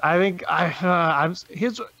rise. I think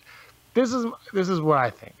this is what I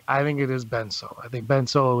think. I think it is Ben Solo. I think Ben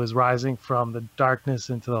Solo is rising from the darkness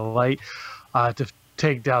into the light to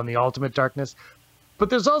take down the ultimate darkness. But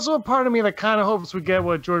there's also a part of me that kind of hopes we get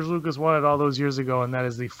what George Lucas wanted all those years ago, and that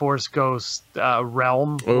is the Force Ghost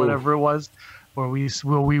realm, whatever it was, where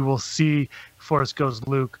we will see Force Ghost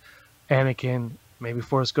Luke, Anakin, maybe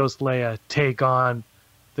Force Ghost Leia take on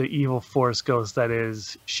the evil Force Ghost that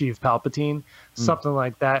is Sheev Palpatine, something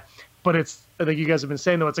like that. But I think you guys have been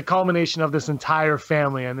saying, though, it's a culmination of this entire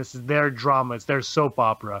family, and this is their drama, it's their soap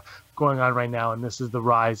opera going on right now, and this is the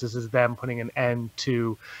rise. This is them putting an end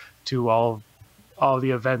to all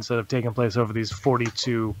the events that have taken place over these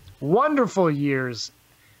 42 wonderful years,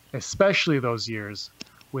 especially those years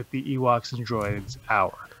with the Ewoks and Droids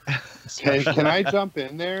hour. Can I jump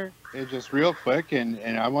in there and just real quick? And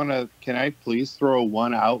can I please throw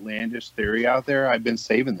one outlandish theory out there? I've been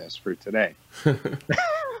saving this for today.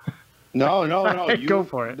 No. Go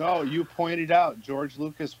for it. No, you pointed out George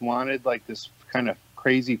Lucas wanted like this kind of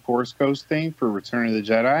crazy Force Ghost thing for Return of the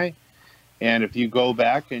Jedi. And if you go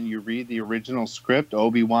back and you read the original script,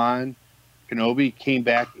 Obi-Wan Kenobi came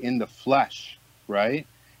back in the flesh, right?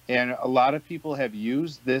 And a lot of people have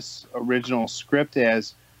used this original script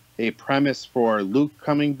as a premise for Luke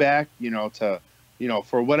coming back,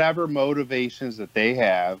 for whatever motivations that they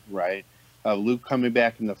have, right? Luke coming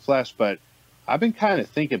back in the flesh. But I've been kind of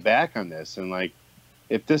thinking back on this, and like,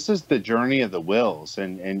 if this is the journey of the Wills,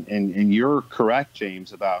 and you're correct,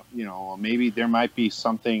 James, about, maybe there might be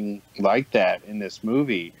something like that in this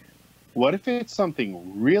movie. What if it's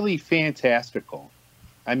something really fantastical?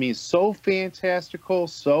 I mean, so fantastical,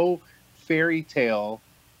 so fairy tale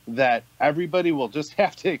that everybody will just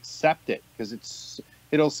have to accept it because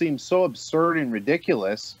it'll seem so absurd and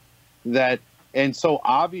ridiculous and so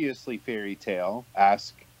obviously fairy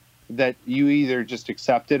tale-esque that you either just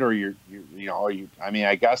accept it or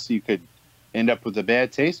I guess you could end up with a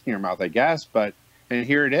bad taste in your mouth, I guess. And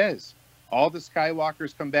here it is. All the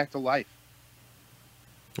Skywalkers come back to life.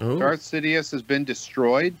 Oh. Darth Sidious has been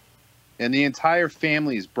destroyed, and the entire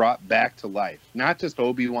family is brought back to life. Not just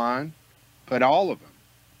Obi-Wan, but all of them.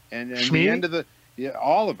 And Shmi? the end of the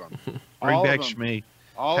all of them. Bring all back of them. Shmi.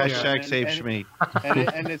 All of them. Hashtag save Shmi.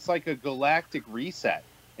 And it's like a galactic reset.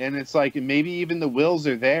 And it's like maybe even the wills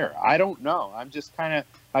are there. I don't know. I'm just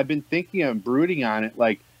I've been thinking and brooding on it.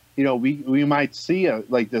 Like, we might see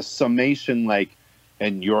like this summation, like,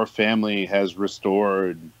 and your family has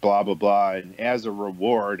restored blah, blah, blah. And as a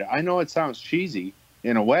reward, I know it sounds cheesy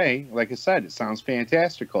in a way. Like I said, it sounds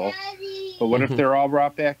fantastical. But what if they're all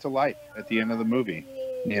brought back to life at the end of the movie?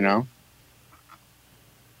 Yeah.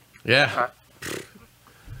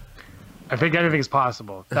 I think anything's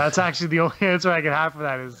possible. That's actually the only answer I can have for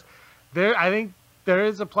that is there. I think there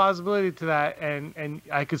is a plausibility to that. And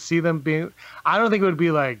I could see them being, I don't think it would be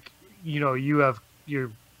like, you have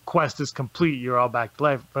your quest is complete. You're all back to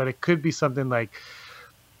life, but it could be something like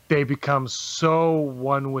they become so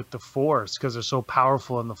one with the Force because they're so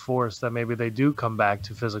powerful in the Force that maybe they do come back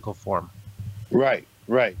to physical form. Right.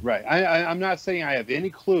 I'm not saying I have any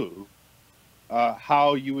clue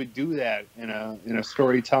how you would do that in a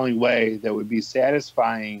storytelling way that would be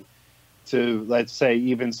satisfying to, let's say,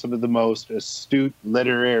 even some of the most astute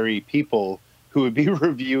literary people who would be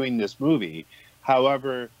reviewing this movie.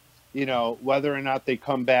 However, whether or not they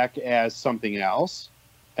come back as something else,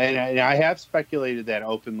 and I have speculated that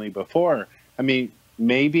openly before. I mean,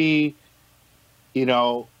 maybe,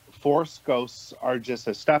 Force ghosts are just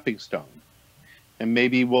a stepping stone. And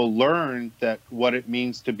maybe we'll learn that what it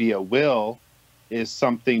means to be a will is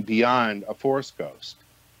something beyond a Force ghost.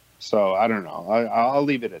 So I don't know. I'll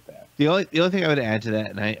leave it at that. The only thing I would add to that,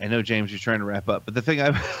 and I know, James, you're trying to wrap up, but the thing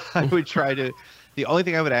the only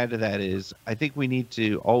thing I would add to that is I think we need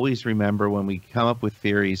to always remember when we come up with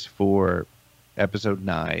theories for episode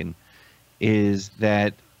 9 is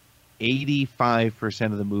that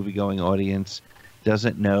 85% of the movie-going audience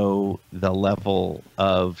doesn't know the level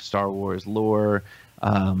of Star Wars lore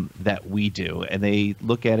that we do. And they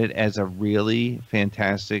look at it as a really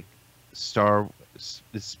fantastic space-based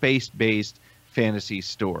fantasy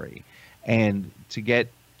story. And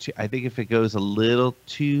I think if it goes a little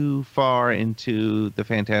too far into the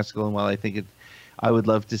fantastical, and while I would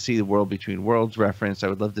love to see the World Between Worlds reference, I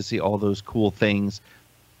would love to see all those cool things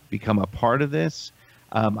become a part of this.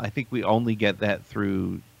 I think we only get that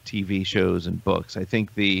through TV shows and books. I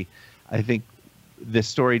think this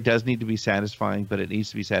story does need to be satisfying, but it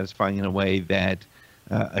needs to be satisfying in a way that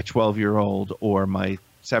a 12-year-old or my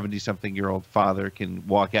 70-something-year-old father can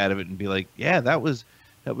walk out of it and be like, yeah, that was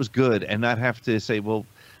good, and not have to say, well,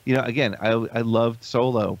 again, I loved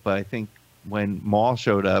Solo, but I think when Maul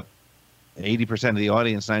showed up, 80% of the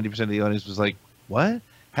audience, 90% of the audience was like, what?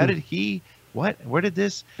 How did he? What? Where did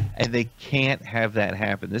this? And they can't have that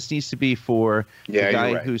happen. This needs to be for the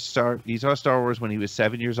guy who he saw Star Wars when he was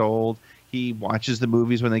 7 years old. He watches the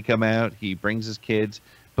movies when they come out. He brings his kids,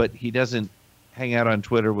 but he doesn't hang out on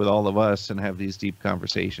Twitter with all of us and have these deep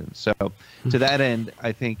conversations. So to that end,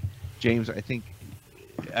 I think, James, I think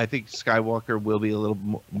Skywalker will be a little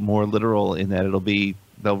more literal in that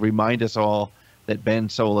they'll remind us all that Ben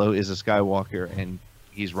Solo is a Skywalker and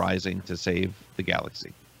he's rising to save the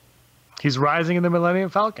galaxy. He's rising in the Millennium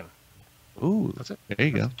Falcon. Ooh, that's it. There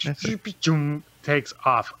you go. Takes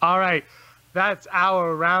off. All right. That's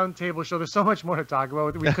our roundtable show. There's so much more to talk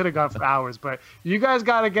about. We could have gone for hours, but you guys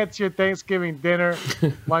got to get to your Thanksgiving dinner,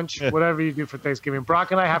 lunch, whatever you do for Thanksgiving.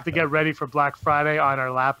 Brock and I have to get ready for Black Friday on our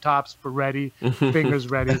laptops. We're ready, fingers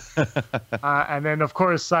ready. And then, of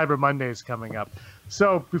course, Cyber Monday is coming up.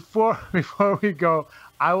 So before we go,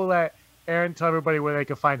 I will let Aaron tell everybody where they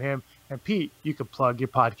can find him. And Pete, you can plug your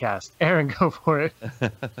podcast. Aaron, go for it.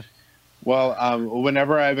 Well,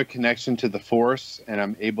 whenever I have a connection to the Force and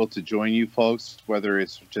I'm able to join you folks, whether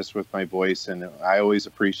it's just with my voice, and I always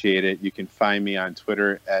appreciate it, you can find me on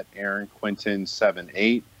Twitter at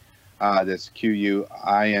AaronQuinton78. That's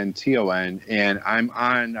QUINTON. And I'm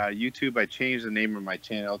on YouTube. I changed the name of my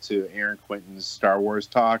channel to Aaron Quinton's Star Wars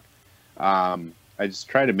Talk. I just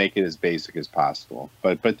try to make it as basic as possible.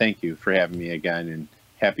 But thank you for having me again, and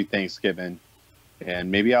happy Thanksgiving.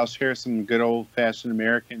 And maybe I'll share some good old-fashioned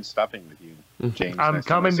American stuffing with you, James. I'm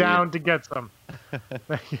coming down to get some.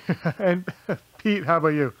 Thank you. And Pete, how about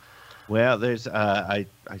you? Well, there's I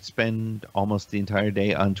spend almost the entire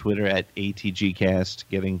day on Twitter at ATGcast,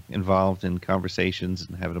 getting involved in conversations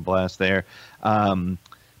and having a blast there.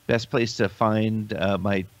 Best place to find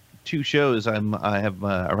my two shows. I have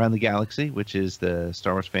Around the Galaxy, which is the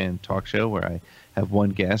Star Wars fan talk show where I have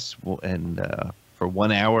one guest and for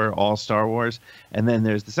 1 hour, all Star Wars. And then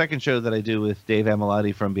there's the second show that I do with Dave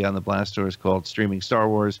Amilati from Beyond the Blast Doors called Streaming Star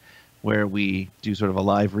Wars, where we do sort of a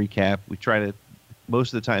live recap. We try to,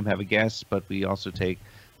 most of the time, have a guest, but we also take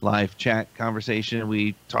live chat conversation.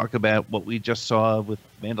 We talk about what we just saw with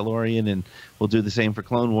Mandalorian, and we'll do the same for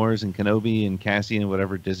Clone Wars and Kenobi and Cassian and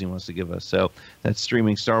whatever Disney wants to give us. So that's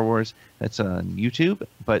streaming Star Wars. That's on YouTube.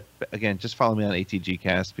 But again, just follow me on ATG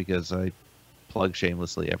Cast because I plug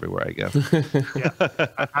shamelessly everywhere I go.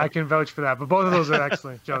 Yeah, I can vouch for that. But both of those are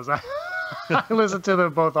excellent shows. I listen to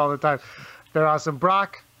them both all the time. They're awesome.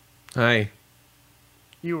 Brock, Hi.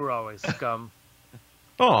 you were always scum.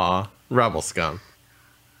 Aw, rebel scum.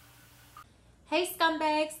 Hey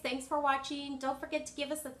scumbags, thanks for watching. Don't forget to give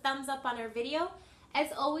us a thumbs up on our video. As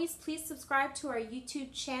always, please subscribe to our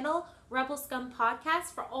YouTube channel, Rebel Scum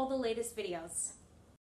Podcast, for all the latest videos.